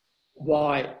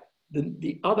 Why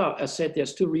the other, I said,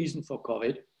 there's two reasons for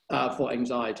COVID, for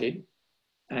anxiety.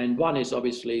 And one is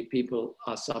obviously people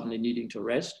are suddenly needing to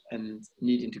rest and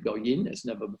needing to go in as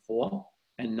never before.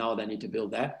 And now they need to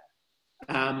build that.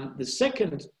 The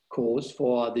second cause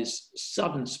for this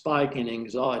sudden spike in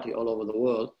anxiety all over the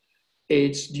world,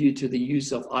 it's due to the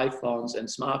use of iPhones and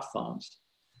smartphones.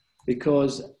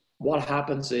 Because what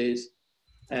happens is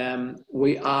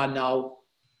we are now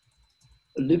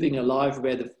living a life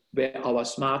where our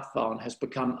smartphone has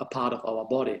become a part of our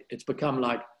body. It's become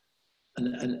like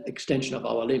an extension of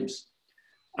our limbs.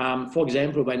 For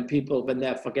example, when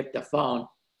they forget their phone,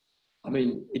 I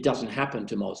mean, it doesn't happen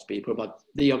to most people, but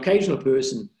the occasional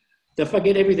person, they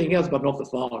forget everything else, but not the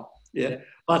phone. Yeah.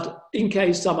 But in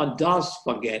case someone does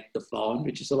forget the phone,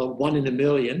 which is sort of 1 in a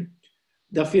million,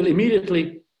 they feel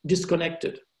immediately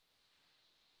disconnected.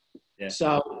 Yeah.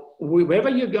 So wherever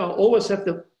you go,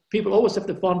 people always have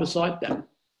the phone beside them.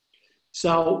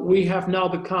 So we have now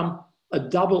become a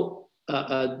double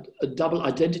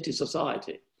identity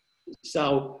society.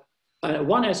 So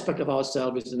one aspect of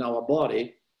ourselves is in our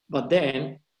body, but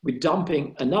then we're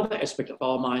dumping another aspect of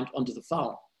our mind onto the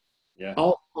phone. Yeah.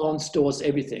 Our phone stores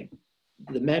everything,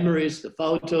 the memories, the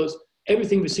photos,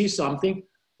 everything. We see something,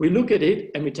 we look at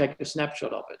it and we take a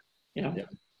snapshot of it. Yeah.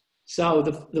 So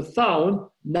the phone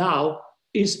now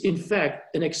is in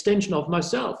fact an extension of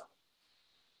myself.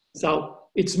 So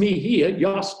it's me here,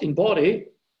 Jost in body,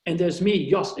 and there's me,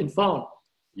 Jost in phone.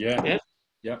 Yeah. Yeah.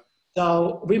 Yeah.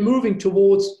 So we're moving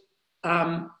towards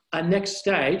a next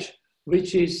stage,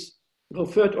 which is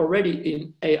referred already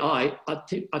in AI,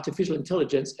 artificial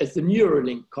intelligence, as the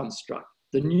Neuralink construct.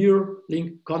 The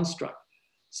Neuralink construct.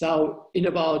 So in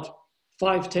about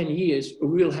 5-10 years,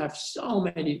 we will have so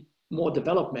many more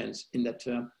developments in that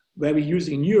term, where we're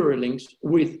using Neuralinks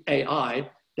with AI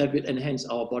that will enhance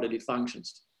our bodily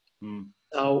functions.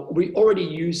 So we already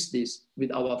use this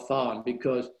with our phone,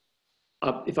 because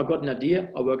if I've got an idea,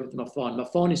 I work with my phone. My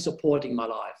phone is supporting my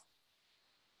life.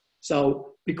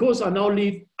 So because I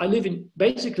live in,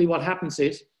 basically what happens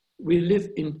is we live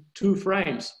in 2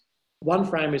 frames. One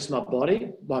frame is my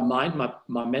body, my mind,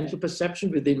 my mental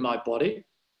perception within my body.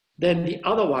 Then the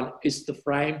other one is the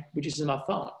frame which is in my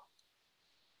phone.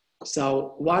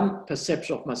 So one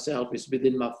perception of myself is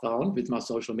within my phone, with my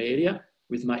social media,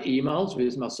 with my emails,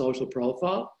 with my social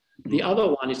profile. The other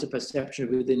one is a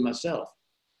perception within myself.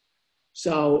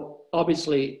 So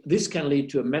obviously this can lead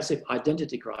to a massive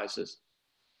identity crisis.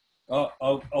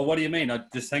 Oh, what do you mean?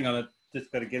 Hang on, I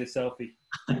just got to get a selfie.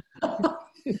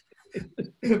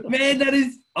 Man,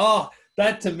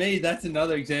 that to me, that's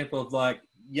another example of like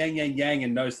yang, yang, yang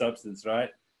and no substance, right?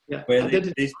 Yeah. Where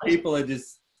these people are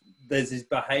just, there's this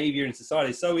behavior in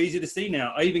society. It's so easy to see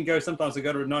now. Sometimes I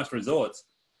go to nice resorts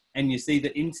and you see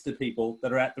the Insta people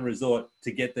that are at the resort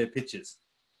to get their pictures.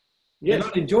 Yes. They're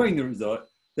not enjoying the resort.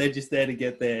 They're just there to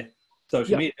get their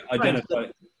social media identity.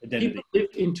 People live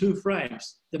in 2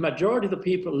 frames. The majority of the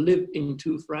people live in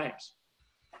 2 frames.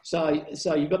 So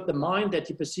you've got the mind that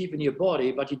you perceive in your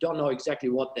body, but you don't know exactly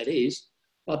what that is.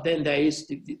 But then there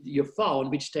is your phone,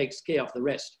 which takes care of the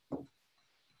rest.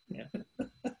 Yeah.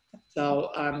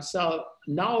 So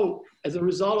now, as a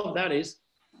result of that,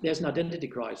 there's an identity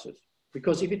crisis.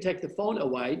 Because if you take the phone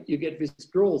away, you get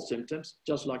withdrawal symptoms,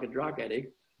 just like a drug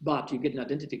addict, but you get an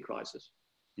identity crisis.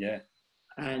 Yeah.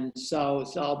 And so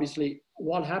obviously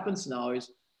what happens now is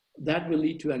that will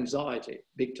lead to anxiety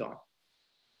big time.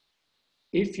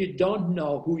 If you don't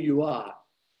know who you are,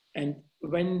 and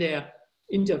when they're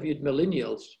interviewed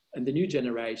millennials and the new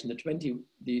generation, the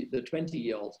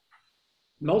 20-year-olds,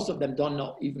 most of them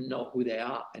don't even know who they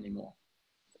are anymore.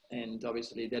 And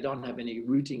obviously they don't have any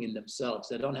rooting in themselves.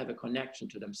 They don't have a connection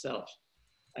to themselves.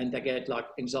 And they get like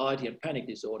anxiety and panic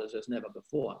disorders as never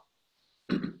before.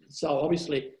 So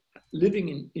obviously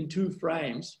living in 2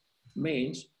 frames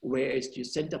means, where is your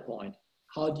center point?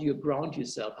 How do you ground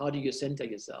yourself? How do you center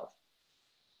yourself?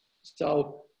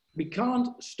 So we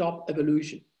can't stop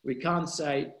evolution. We can't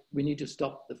say we need to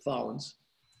stop the phones.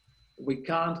 We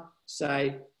can't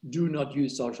say do not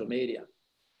use social media.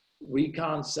 We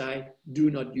can't say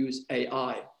do not use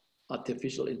AI,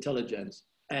 artificial intelligence.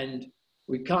 And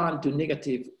we can't do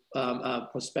negative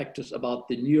prospectus about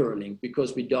the Neuralink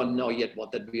because we don't know yet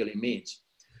what that really means.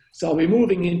 So we're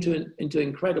moving into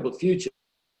incredible future.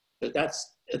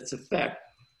 It's a fact.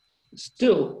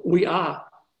 Still, we are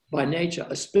by nature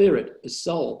a spirit, a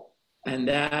soul, and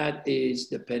that is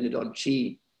dependent on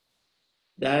chi.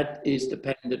 That is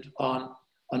dependent on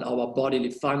our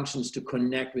bodily functions to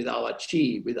connect with our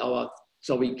chi,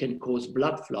 so we can cause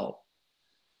blood flow.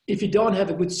 If you don't have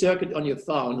a good circuit on your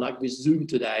phone, like with Zoom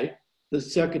today, the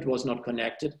circuit was not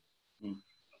connected.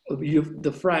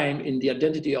 The frame in the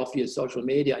identity of your social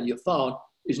media and your phone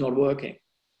is not working.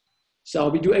 So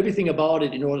we do everything about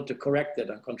it in order to correct it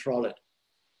and control it.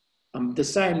 The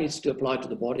same needs to apply to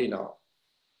the body now.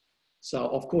 So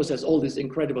of course, there's all these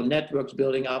incredible networks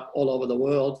building up all over the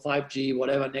world, 5G,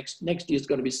 whatever. Next year is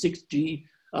going to be 6G.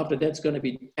 After that's going to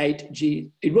be 8G.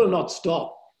 It will not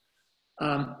stop.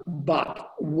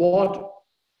 But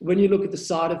when you look at the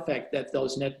side effect that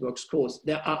those networks cause,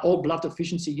 there are all blood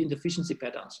deficiency and deficiency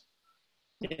patterns.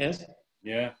 Yes.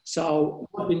 Yeah. So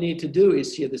what we need to do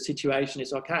is here, the situation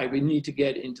is, okay, we need to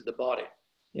get into the body.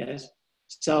 Yes.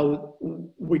 So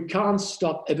we can't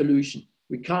stop evolution.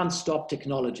 We can't stop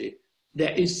technology.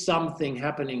 There is something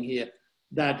happening here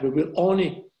that we will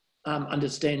only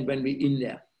understand when we're in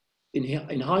there.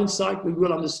 In hindsight, we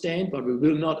will understand, but we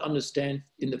will not understand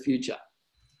in the future.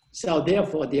 So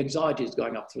therefore, the anxiety is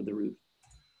going up through the roof.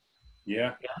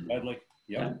 Yeah, badly.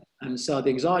 Yeah. And so the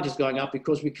anxiety is going up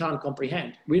because we can't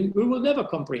comprehend. We will never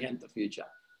comprehend the future.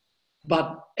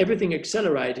 But everything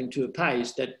accelerating to a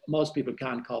pace that most people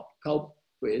can't cope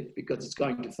with because it's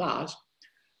going too fast.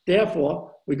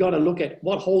 Therefore, we got to look at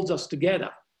what holds us together.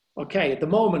 Okay, at the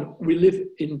moment, we live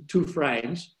in two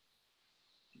frames,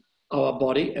 our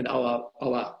body and our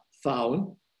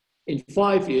phone. In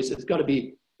 5 years, it's got to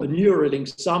be a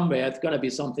Neuralink somewhere. It's going to be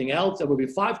something else. There will be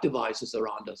 5 devices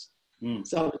around us.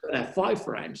 So we're going to have 5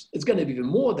 frames. It's going to be even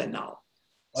more than now.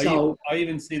 I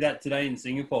even see that today in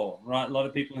Singapore, right? A lot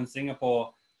of people in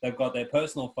Singapore, they've got their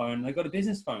personal phone. They've got a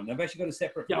business phone. They've actually got a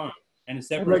separate phone and a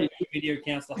separate video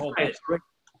counts the whole day.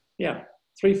 Yeah,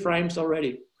 3 frames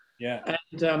already. Yeah.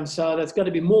 And so that's going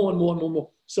to be more and more and more and more.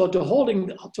 So to hold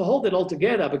it all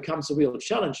together becomes a real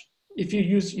challenge. If you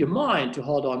use your mind to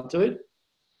hold on to it,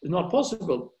 it's not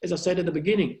possible. As I said at the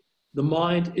beginning, the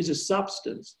mind is a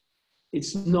substance.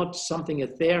 It's not something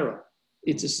ethereal.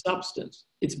 It's a substance.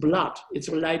 It's blood. It's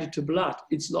related to blood.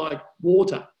 It's like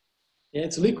water. Yeah,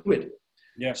 it's liquid.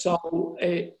 Yeah. So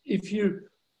if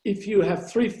you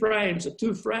have 3 frames or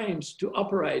 2 frames to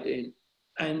operate in,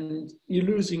 and you're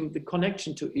losing the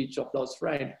connection to each of those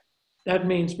frames, that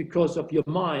means because of your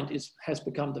mind has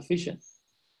become deficient.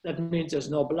 That means there's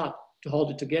no blood to hold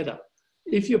it together.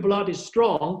 If your blood is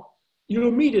strong, you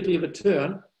immediately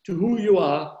return to who you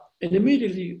are and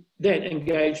immediately then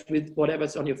engage with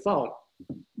whatever's on your phone.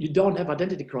 You don't have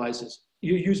identity crisis.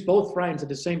 You use both frames at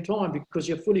the same time because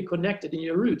you're fully connected in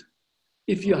your root.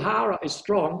 If your hara is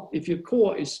strong, if your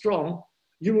core is strong,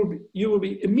 you will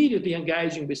be immediately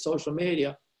engaging with social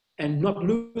media and not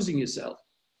losing yourself.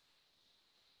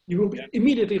 You will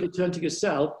immediately return to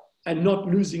yourself and not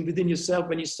losing within yourself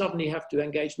when you suddenly have to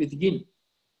engage with yin.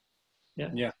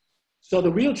 Yeah. So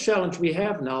the real challenge we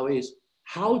have now is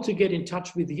how to get in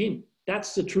touch with yin.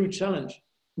 That's the true challenge.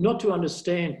 Not to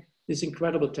understand this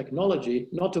incredible technology,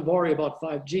 not to worry about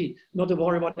 5G, not to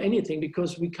worry about anything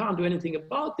because we can't do anything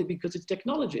about it because it's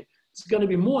technology. It's going to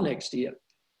be more next year.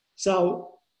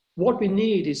 So what we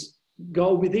need is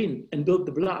go within and build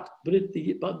the blood, build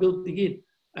the yin,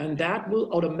 and that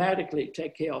will automatically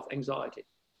take care of anxiety.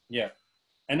 Yeah.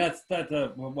 And that's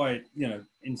the way,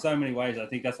 in so many ways, I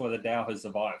think that's why the Tao has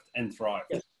survived and thrived.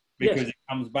 Yes. Because it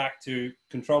comes back to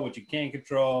control what you can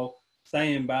control,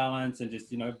 stay in balance, and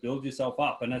just, build yourself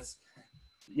up. And that's,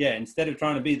 instead of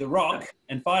trying to be the rock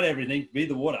and fight everything, be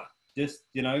the water. Just,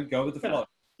 go with the flow.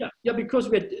 Yeah, because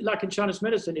we're, like in Chinese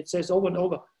medicine, it says over and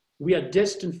over, we are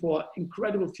destined for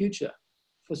incredible future,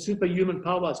 for superhuman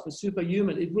powers, for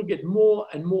superhuman. It will get more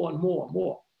and more and more and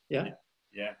more. Yeah.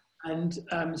 Yeah.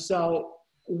 And so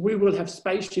we will have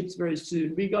spaceships very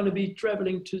soon. We're going to be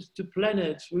traveling to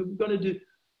planets. We're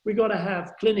going to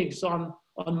have clinics on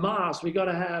Mars. We're going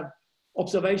to have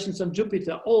observations on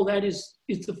Jupiter. All that is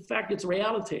the fact. It's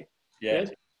reality. Yeah.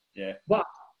 Yes? Yeah. But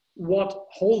what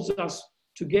holds us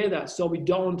together so we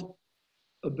don't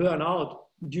burn out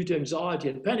due to anxiety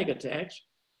and panic attacks,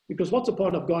 because what's the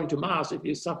point of going to Mars if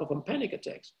you suffer from panic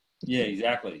attacks? Yeah,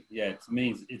 exactly. Yeah, it's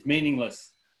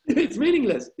meaningless. It's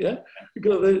meaningless,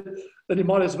 because then you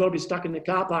might as well be stuck in the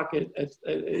car park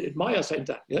at Maya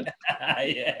Center. Yeah,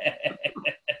 yeah,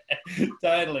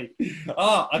 totally.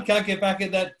 Oh, I can't get back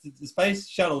in that space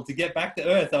shuttle to get back to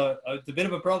Earth. It's a bit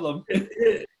of a problem.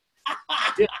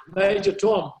 Yeah, Major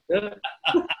Tom. Yeah.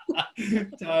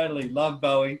 Totally. Love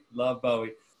Bowie. Love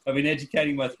Bowie. I've been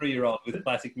educating my 3-year-old with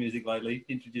classic music lately,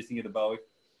 introducing her to Bowie.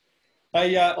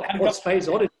 Hey, What Space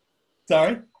Oddity?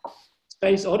 Sorry?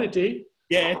 Space Oddity.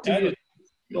 Yeah, totally.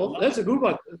 Well, that's a good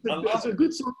one. That's a it.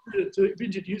 good song to be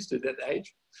introduced to at that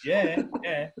age. Yeah,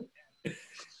 yeah.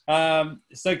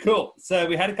 So cool. So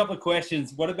we had a couple of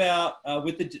questions. What about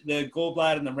with the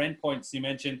gallbladder and the REN points you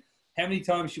mentioned? How many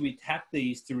times should we tap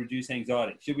these to reduce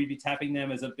anxiety? Should we be tapping them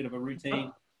as a bit of a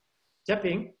routine?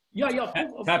 Tapping? Yeah.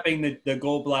 Tapping the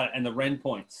gallbladder and the REN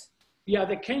points. Yeah,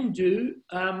 they can do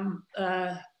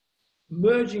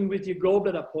merging with your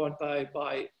gallbladder point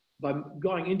by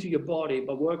going into your body,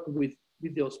 by working with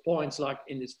those points, like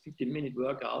in this 15-minute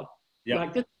workout. Yeah.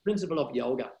 Like that's the principle of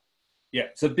yoga. Yeah.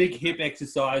 So big hip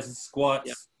exercises, squats,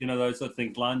 Yeah. you know, those sort of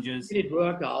things, lunges. Minute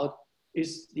workout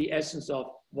is the essence of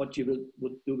what you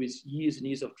would do with years and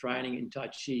years of training in Tai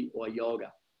Chi or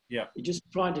yoga. Yeah. You're just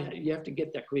you have to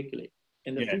get there quickly.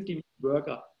 And the Yeah. 15-minute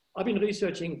workout, I've been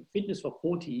researching fitness for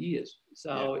 40 years.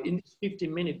 So in this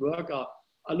 15-minute workout,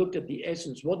 I looked at the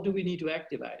essence. What do we need to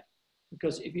activate?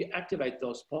 Because if you activate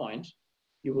those points,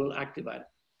 you will activate.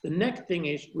 The next thing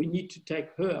is we need to take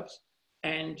herbs.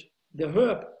 And the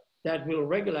herb that will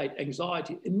regulate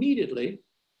anxiety immediately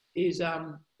is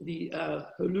the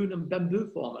Halunum bamboo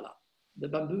formula, the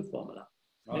bamboo formula.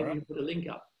 Maybe you put a link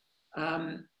up.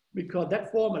 Because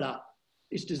that formula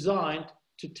is designed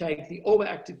to take the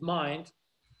overactive mind,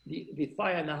 the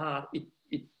fire in the heart,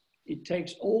 it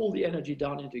takes all the energy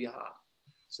down into your heart.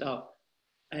 So,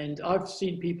 and I've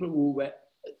seen people who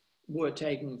were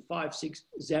taking 5-6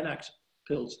 Xanax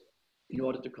pills in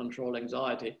order to control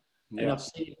anxiety. Yeah. And I've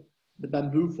seen the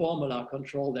bamboo formula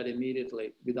control that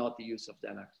immediately without the use of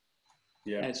Xanax.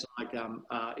 Yeah. And it's like,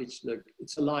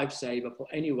 it's a lifesaver for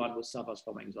anyone who suffers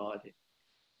from anxiety.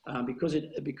 Because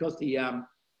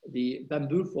the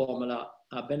bamboo formula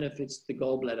benefits the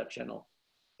gallbladder channel.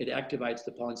 It activates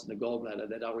the points in the gallbladder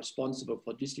that are responsible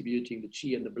for distributing the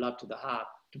qi and the blood to the heart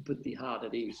to put the heart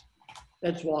at ease.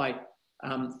 That's why,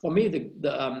 for me,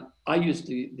 I used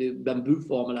the bamboo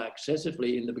formula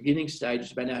excessively in the beginning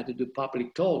stages when I had to do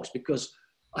public talks because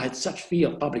I had such fear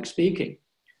of public speaking,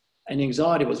 and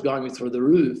anxiety was going through the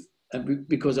roof, and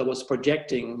because I was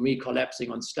projecting me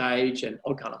collapsing on stage and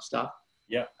all kind of stuff.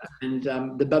 Yeah. And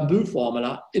the bamboo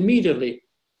formula immediately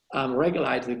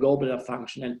regulated the gallbladder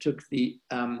function and took the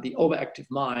overactive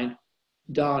mind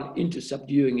down into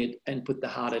subduing it and put the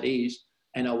heart at ease,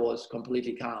 and I was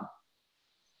completely calm.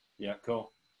 Yeah,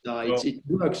 cool. So it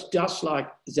works just like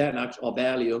Xanax or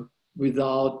Valium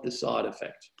without the side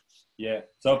effect. Yeah,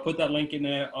 so I'll put that link in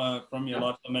there from your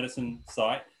lifestyle medicine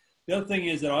site. The other thing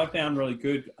is that I found really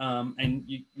good, and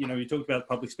you talked about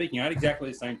public speaking. I had exactly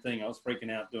the same thing. I was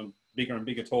freaking out doing bigger and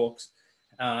bigger talks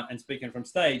and speaking from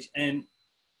stage. And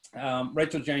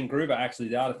Rachel Jane Gruber, actually,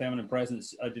 the Art of Feminine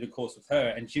Presence, I did a course with her,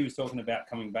 and she was talking about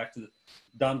coming back to the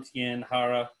Dantian,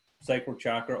 Hara, sacral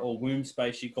chakra, or womb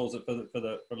space, she calls it for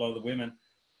a lot of the women.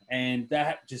 And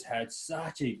that just had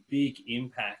such a big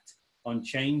impact on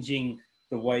changing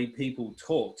the way people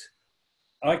talked.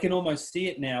 I can almost see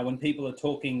it now when people are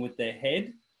talking with their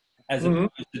head as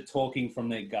opposed to talking from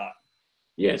their gut.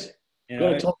 Yes. You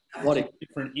know, what a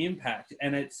different impact.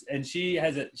 And she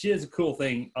has a cool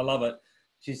thing. I love it.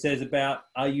 She says about,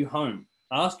 are you home?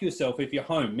 Ask yourself if you're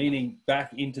home, meaning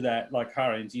back into that, like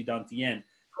Hara into Dantien.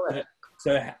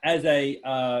 So as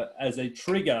a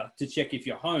trigger to check if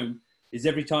you're home is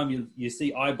every time you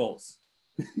see eyeballs.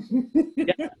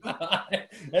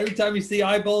 Every time you see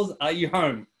eyeballs, are you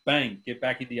home? Bang, get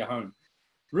back into your home.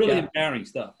 Really empowering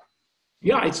stuff.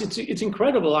 Yeah, it's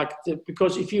incredible.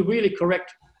 Because if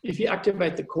you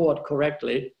activate the cord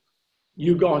correctly,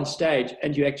 you go on stage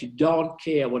and you actually don't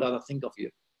care what others think of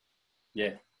you.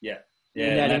 Yeah.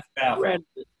 And that's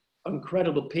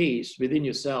incredible peace within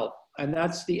yourself. And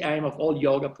that's the aim of all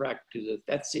yoga practices.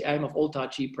 That's the aim of all Tai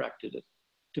Chi practices.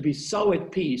 To be so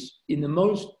at peace in the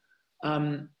most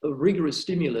rigorous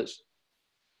stimulus.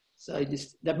 So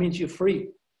that means you're free.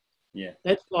 Yeah.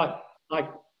 That's why,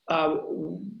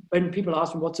 when people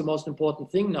ask me what's the most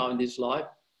important thing now in this life,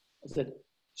 I said,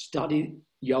 study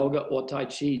yoga or Tai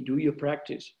Chi, do your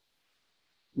practice.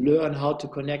 Learn how to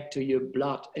connect to your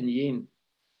blood and yin,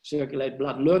 circulate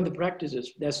blood. Learn the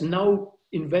practices. There's no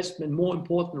investment more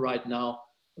important right now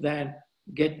than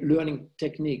learning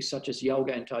techniques such as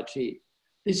yoga and Tai Chi.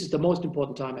 This is the most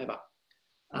important time ever.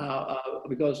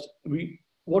 Because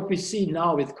what we see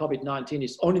now with COVID-19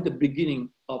 is only the beginning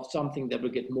of something that will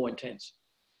get more intense.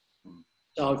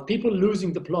 So if people are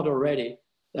losing the plot already,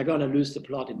 they're going to lose the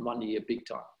plot in 1 year big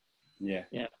time. Yeah.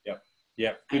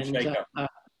 Good shake up.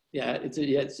 Yeah,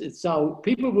 it's so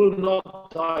people will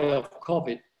not die of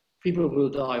COVID. People will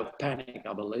die of panic,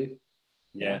 I believe.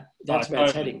 Yeah, that's where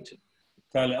it's heading to.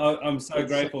 Totally. I'm so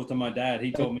grateful to my dad.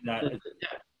 He taught me that.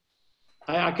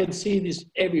 Yeah. I can see this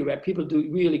everywhere. People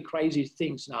do really crazy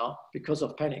things now because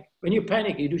of panic. When you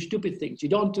panic, you do stupid things. You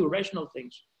don't do rational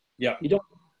things. Yeah. You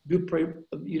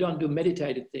don't do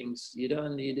meditated things. You're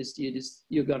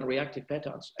going to reactive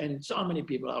patterns. And so many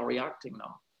people are reacting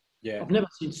now. Yeah. I've never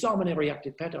seen so many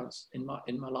reactive patterns in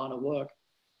my line of work.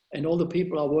 And all the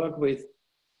people I work with,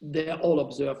 they all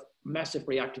observe massive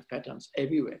reactive patterns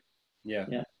everywhere. Yeah.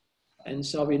 Yeah. And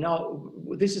so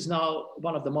this is now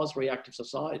one of the most reactive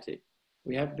society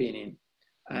we have been in.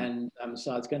 And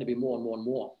so it's going to be more and more and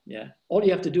more. Yeah. All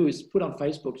you have to do is put on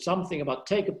Facebook something about,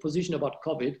 take a position about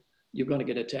COVID, you're going to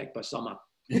get attacked by someone.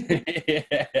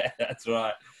 Yeah, that's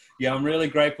right. Yeah, I'm really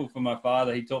grateful for my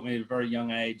father. He taught me at a very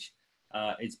young age,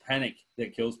 it's panic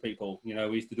that kills people. You know,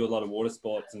 we used to do a lot of water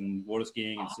sports and water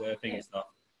skiing and surfing and stuff.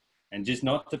 And just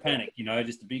not to panic, you know,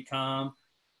 just to be calm.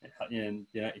 And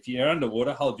you know, if you're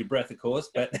underwater, hold your breath, of course.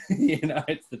 But, you know,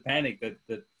 it's the panic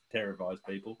that terrifies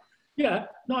people. Yeah,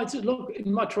 no, look,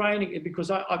 in my training,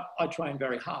 because I train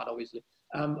very hard, obviously.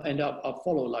 And I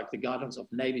follow like the guidance of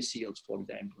Navy SEALs, for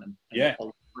example, and all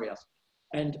the areas.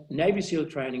 And Navy SEAL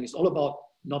training is all about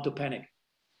not to panic.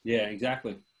 Yeah,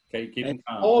 exactly. Okay, keeping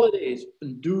calm. All it is,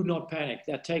 do not panic.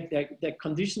 They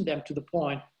condition them to the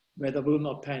point where they will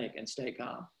not panic and stay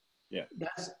calm. Yeah,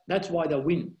 that's why they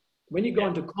win. When you go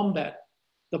into combat,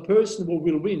 the person who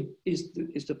will win is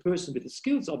the person with the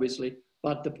skills, obviously,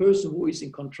 but the person who is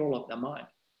in control of their mind.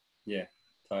 Yeah,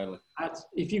 totally.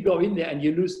 If you go in there and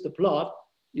you lose the plot,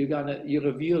 you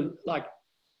reveal, like,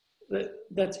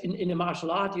 that's in a martial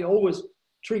art, you always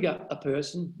trigger a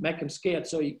person, make them scared.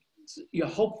 So you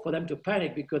hope for them to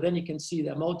panic, because then you can see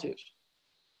their motives.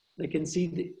 They can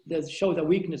see, they show their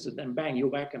weaknesses, and bang, you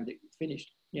whack them, they're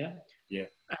finished. Yeah. Yeah.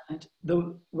 And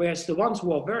whereas the ones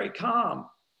who are very calm,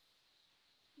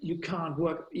 you can't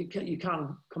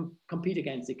compete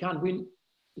against. They can't win.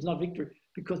 It's not victory,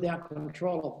 because they are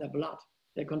control of their blood.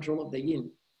 They're control of the yin.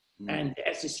 And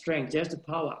there's the strength. There's the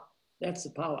power. That's the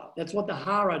power. That's what the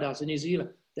Hara does in New Zealand.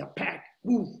 They pack,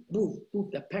 move.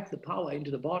 They pack the power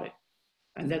into the body.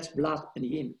 And that's blood and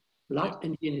yin. Blood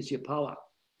and yin is your power.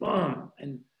 Boom.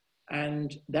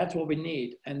 And that's what we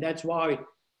need. And that's why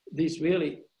this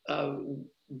really,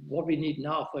 what we need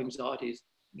now for anxiety is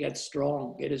get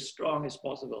strong, get as strong as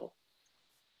possible.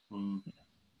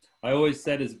 I always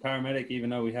said, as a paramedic,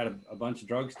 even though we had a bunch of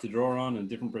drugs to draw on and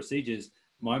different procedures,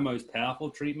 my most powerful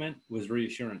treatment was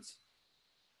reassurance.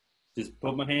 Just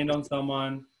put my hand on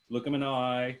someone, look them in the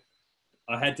eye.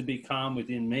 I had to be calm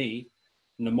within me.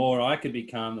 And the more I could be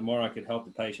calm, the more I could help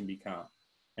the patient be calm.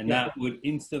 And that would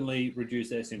instantly reduce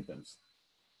their symptoms.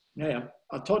 Yeah,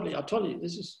 I totally,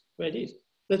 this is where it is.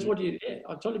 That's what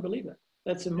I totally believe that.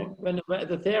 That's when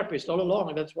the therapist all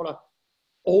along, that's what I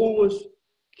always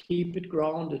keep it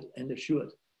grounded and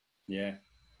assured. Yeah.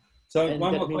 So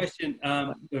one more question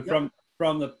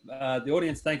from the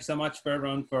audience. Thanks so much for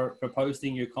everyone for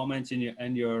posting your comments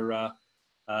and your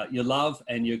love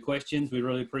and your questions. We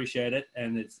really appreciate it,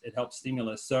 and it helps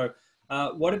stimulate us. So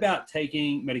what about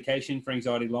taking medication for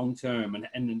anxiety long term,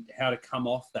 and how to come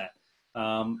off that?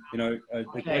 The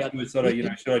question was sort of,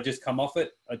 should I just come off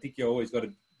it? I think you always got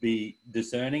to be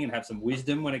discerning and have some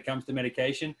wisdom when it comes to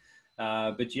medication.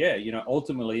 But yeah,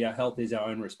 ultimately our health is our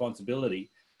own responsibility,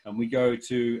 and we go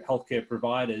to healthcare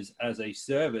providers as a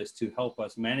service to help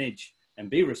us manage and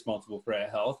be responsible for our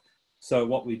health. So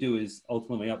what we do is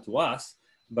ultimately up to us.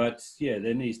 But yeah,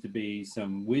 there needs to be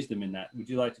some wisdom in that. Would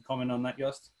you like to comment on that,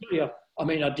 Jost? Yeah, I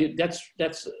mean,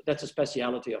 that's a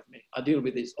speciality of me. I deal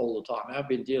with this all the time. I've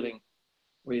been dealing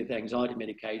with anxiety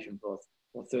medication for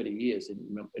 30 years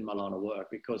in my line of work,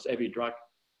 because every drug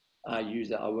I use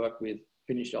that I work with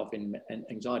finished off in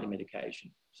anxiety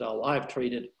medication. So I've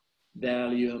treated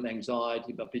Valium,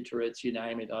 anxiety, barbiturates, you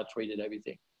name it, I treated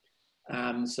everything.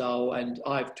 And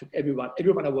I've took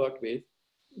everyone I worked with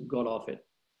got off it.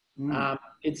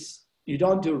 You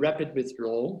don't do rapid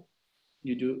withdrawal,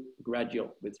 you do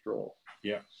gradual withdrawal.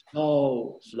 Yeah.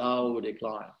 Slow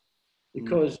decline.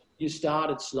 Because you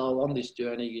started slow on this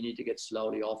journey, you need to get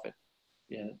slowly off it.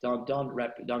 Yeah, don't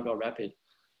go rapid.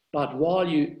 But while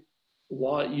you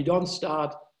don't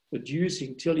start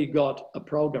reducing till you got a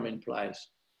program in place,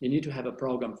 you need to have a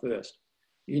program first.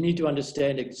 You need to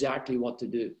understand exactly what to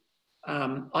do.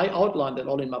 I outlined that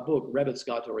all in my book, Rabbit's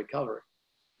Guide to Recovery.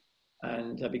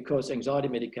 And because anxiety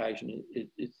medication,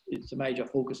 it's a major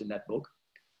focus in that book.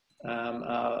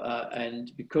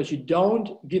 And because you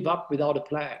don't give up without a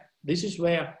plan. This is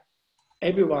where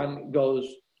everyone goes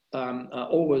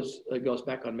always goes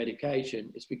back on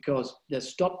medication is because they're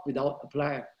stopped without a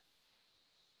plan.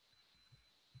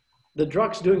 The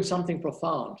drug's doing something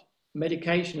profound.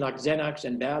 Medication like Xanax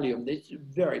and Valium, it's a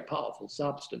very powerful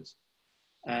substance.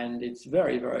 And it's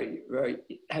very, very, very,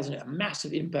 it has a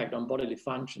massive impact on bodily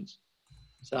functions.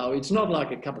 So it's not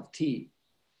like a cup of tea.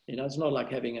 You know, it's not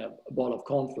like having a bowl of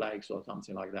cornflakes or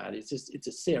something like that. It's just, it's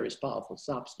a serious, powerful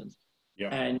substance. Yeah.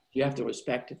 And you have to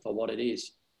respect it for what it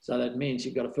is. So that means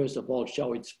you've got to, first of all,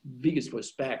 show its biggest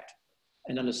respect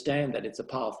and understand that it's a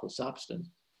powerful substance.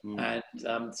 And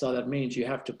so that means you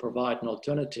have to provide an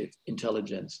alternative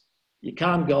intelligence. You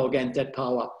can't go against that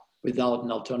power without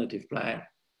an alternative plan.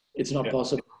 It's not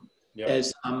possible.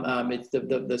 As it's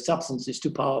the substance is too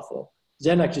powerful.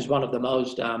 Xanax is one of the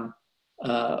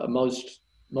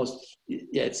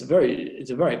it's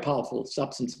a very powerful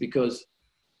substance because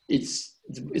it's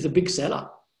a big seller.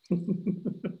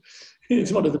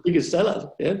 It's one of the biggest sellers.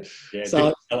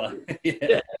 So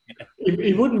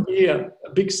it wouldn't be a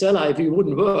big seller if it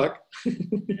wouldn't work.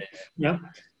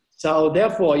 So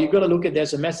therefore, you've got to look at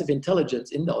there's a massive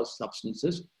intelligence in those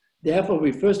substances. Therefore,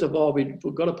 we've got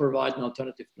to provide an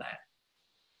alternative plan.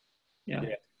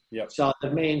 So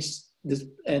that means this,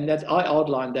 and that I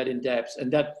outlined that in depth,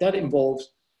 and that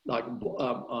involves like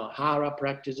hara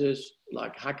practices,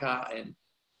 like haka and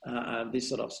this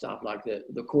sort of stuff, like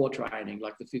the core training,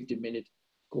 like the 50-minute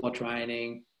core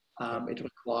training. It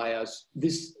requires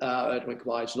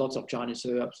lots of Chinese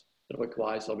herbs. It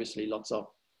requires obviously lots of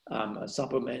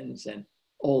supplements and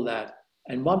all that.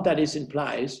 And once that is in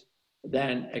place,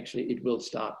 then actually it will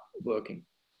start working.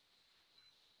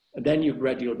 And then you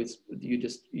gradually,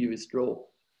 you withdraw.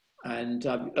 And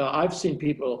I've seen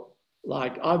people,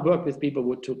 like I've worked with people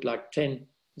who took like 10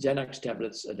 Xanax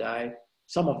tablets a day.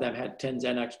 Some of them had 10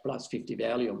 Xanax plus 50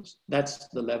 Valiums. That's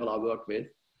the level I work with.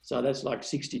 So that's like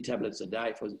 60 tablets a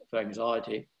day for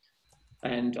anxiety.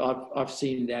 And I've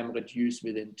seen them reduce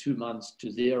within 2 months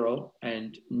to 0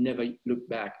 and never looked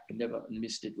back and never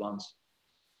missed it once.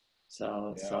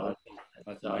 So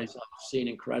I've seen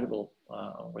incredible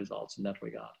results in that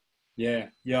regard. Yeah,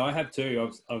 I have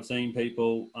too. I've seen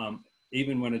people,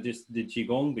 even when I just did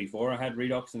Qigong before I had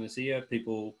redox anesthesia,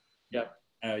 people,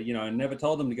 never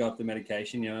told them to go off the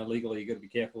medication. You know, legally you got to be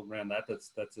careful around that.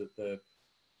 That's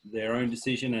their own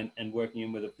decision and working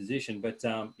in with a physician. But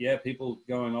people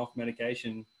going off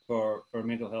medication for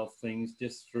mental health things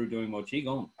just through doing more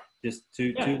Qigong, just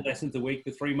two lessons a week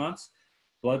for 3 months,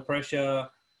 blood pressure,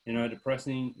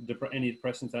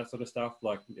 antidepressants, that sort of stuff.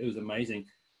 Like, it was amazing.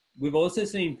 We've also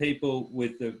seen people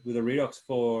with a redox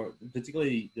for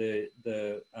particularly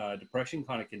the depression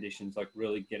kind of conditions, like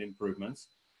really get improvements.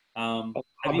 Have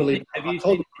you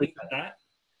seen that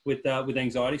with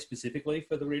anxiety specifically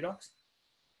for the redox?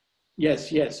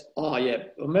 Yes. Oh, yeah.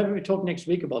 Well, maybe we talk next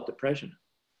week about depression.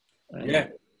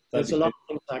 There's a lot of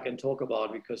things I can talk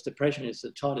about because depression is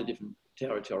a totally different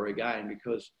territory again,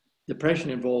 because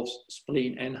depression involves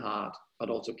spleen and heart, but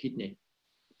also kidney.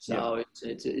 So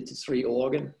it's a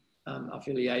 3-organ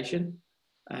affiliation.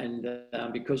 And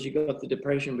because you got the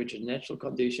depression, which is a natural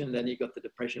condition, then you got the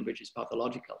depression, which is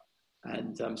pathological.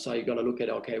 And so you got to look at,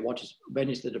 okay, when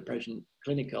is the depression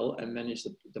clinical and when is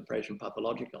the depression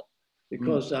pathological?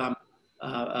 Because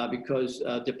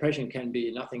depression can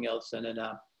be nothing else than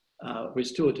a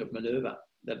restorative maneuver.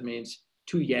 That means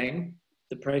to yang,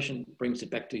 depression brings it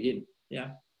back to yin.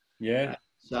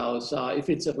 So if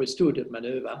it's a restorative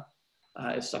maneuver,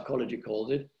 as psychology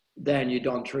calls it, then you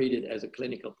don't treat it as a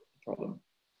clinical problem.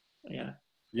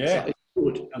 So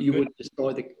you would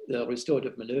destroy the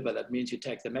restorative maneuver. That means you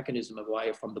take the mechanism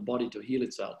away from the body to heal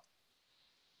itself.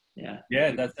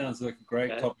 That sounds like a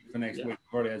great topic for next week.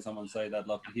 I've already had someone say they'd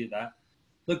love to hear that.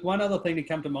 Look, one other thing to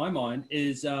come to my mind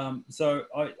is, so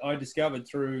I discovered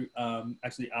through,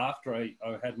 actually after I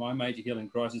had my major healing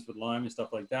crisis with Lyme and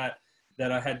stuff like that,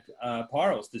 that I had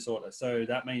Pyrrhus disorder. So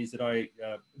that means that I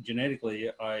genetically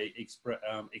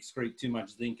excrete too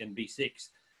much zinc and B6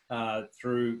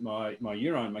 through my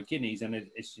urine, my kidneys, and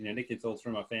it's genetic. It's all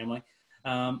through my family.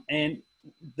 And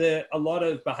a lot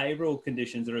of behavioral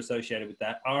conditions that are associated with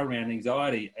that are around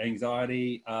anxiety,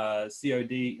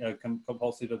 COD,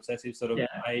 compulsive obsessive sort of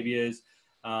behaviors,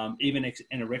 even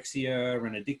anorexia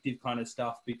and addictive kind of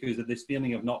stuff because of this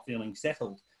feeling of not feeling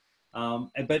settled.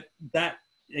 But that,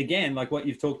 again, like what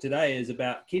you've talked today is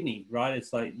about kidney, right?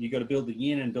 It's like you got to build the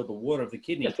yin and build the water of the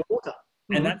kidney. That's the water.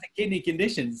 And that's a kidney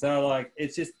condition. So like,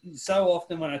 it's just so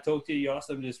often when I talk to you, Jost,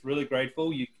 I'm just really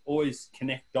grateful. You always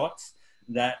connect dots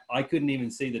that I couldn't even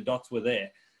see the dots were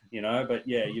there, but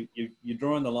you're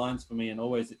drawing the lines for me, and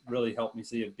always it really helped me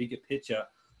see a bigger picture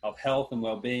of health and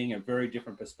well-being, a very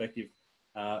different perspective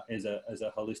as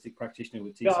a holistic practitioner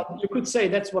with TC. Yeah, you could say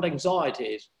that's what anxiety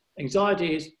is.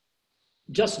 Anxiety is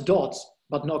just dots,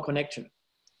 but no connection.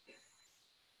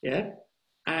 Yeah.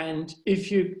 And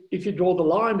if you draw the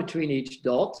line between each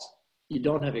dot, you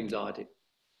don't have anxiety.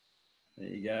 There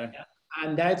you go. Yeah.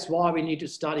 And that's why we need to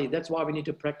study. That's why we need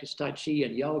to practice Tai Chi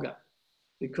and yoga,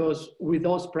 because with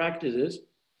those practices,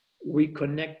 we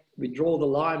connect, we draw the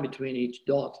line between each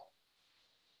dot.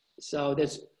 So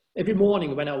that's every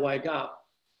morning when I wake up,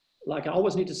 like I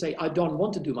always need to say, I don't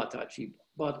want to do my Tai Chi,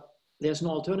 but there's no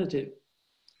alternative.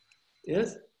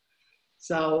 Yes.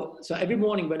 So every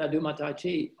morning when I do my Tai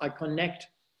Chi, I connect,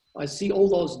 I see all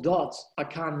those dots, I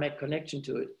can't make connection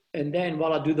to it. And then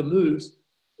while I do the moves,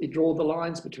 it draws the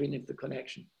lines between the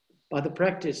connection. By the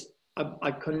practice,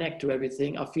 I connect to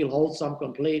everything. I feel wholesome,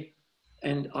 complete,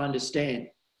 and I understand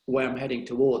where I'm heading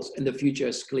towards, and the future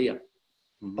is clear.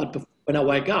 Mm-hmm. But when I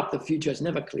wake up, the future is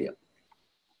never clear.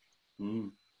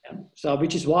 Mm. So,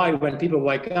 which is why when people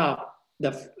wake up,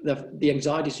 the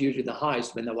anxiety is usually the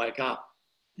highest when they wake up.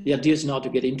 The idea is now to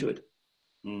get into it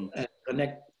and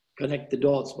connect the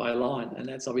dots by a line, and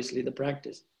that's obviously the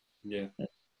practice. Yeah.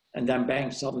 And then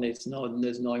bang, suddenly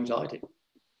there's no anxiety.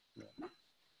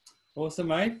 Awesome,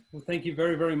 mate. Well, thank you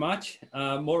very, very much.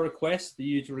 More requests for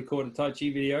you to record a Tai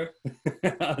Chi video.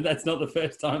 That's not the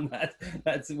first time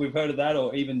we've heard of that,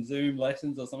 or even Zoom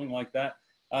lessons or something like that.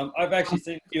 I've actually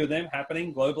seen a few of them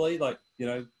happening globally, like,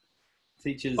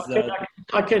 teachers.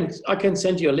 I can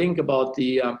send you a link about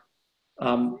the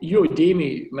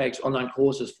Udemy makes online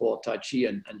courses for Tai Chi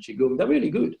and Qigong. They're really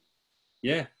good.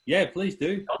 Yeah, please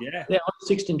do. Yeah. They're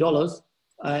 $16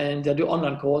 and they do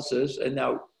online courses and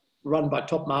they're run by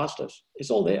top masters.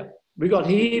 It's all there. We got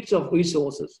heaps of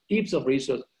resources.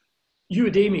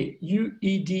 Udemy,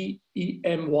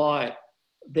 UEDEMY.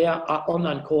 They are an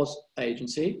online course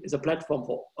agency. It's a platform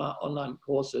for online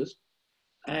courses.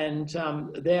 And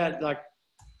they're like,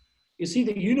 you see,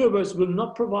 the universe will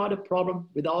not provide a problem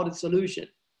without a solution.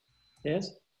 Yes?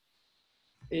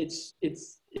 It's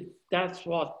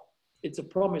a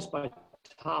promise by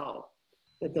Tao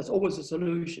that there's always a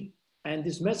solution. And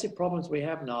these massive problems we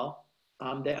have now,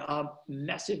 there are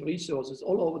massive resources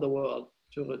all over the world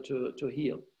to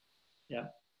heal. Yeah.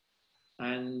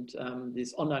 And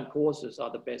these online courses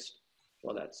are the best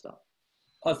for that stuff.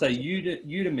 I'll say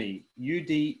Udemy,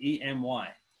 UDEMY.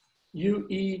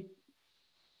 Udemy.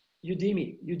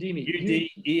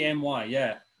 UDEMY,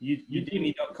 yeah.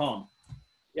 Udemy.com.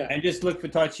 Yeah. And just look for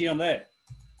Tai Chi on there.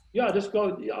 Yeah, just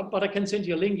go. Yeah, but I can send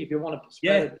you a link if you want to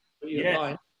spread it.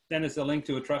 Yeah. Send us a link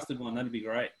to a trusted one. That'd be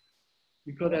great.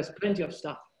 Because there's plenty of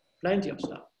stuff.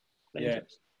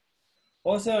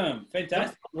 Awesome.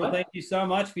 Fantastic. Well, thank you so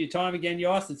much for your time again,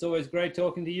 Jost. It's always great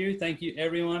talking to you. Thank you,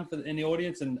 everyone in the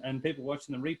audience and people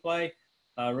watching the replay.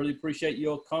 I really appreciate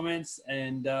your comments.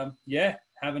 And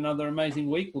have another amazing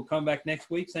week. We'll come back next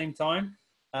week, same time.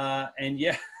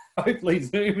 Hopefully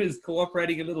Zoom is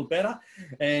cooperating a little better.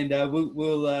 And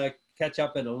we'll catch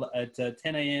up at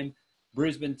 10 a.m.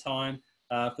 Brisbane time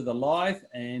for the live.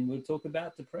 And we'll talk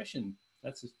about depression.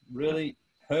 That's really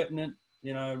pertinent,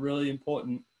 really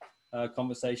important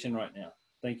conversation right now.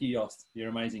 Thank you, Jost. You're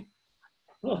amazing.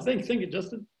 Oh, thank you,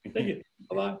 Justin. Thank you.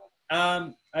 Bye-bye.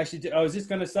 Actually, I was just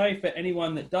going to say, for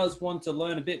anyone that does want to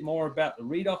learn a bit more about the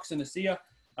redox and ASEA,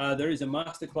 there is a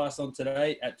masterclass on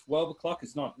today at 12 o'clock.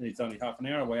 It's only half an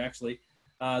hour away, actually.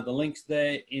 The link's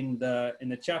there in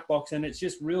the chat box, and it's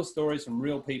just real stories from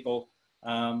real people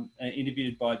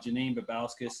interviewed by Janine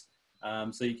Babalskis.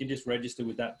 So you can just register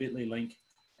with that bit.ly link.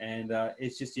 And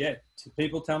it's just,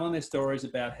 people telling their stories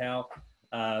about how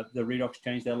the redox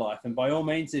changed their life. And by all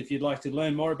means, if you'd like to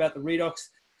learn more about the redox,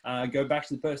 go back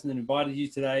to the person that invited you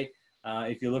today.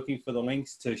 If you're looking for the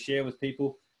links to share with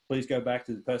people, please go back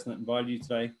to the person that invited you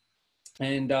today.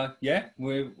 And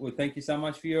we thank you so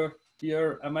much for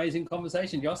your amazing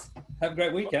conversation, Jost. Have a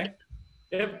great week, eh?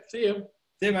 Yeah, see you.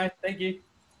 See you, mate. Thank you.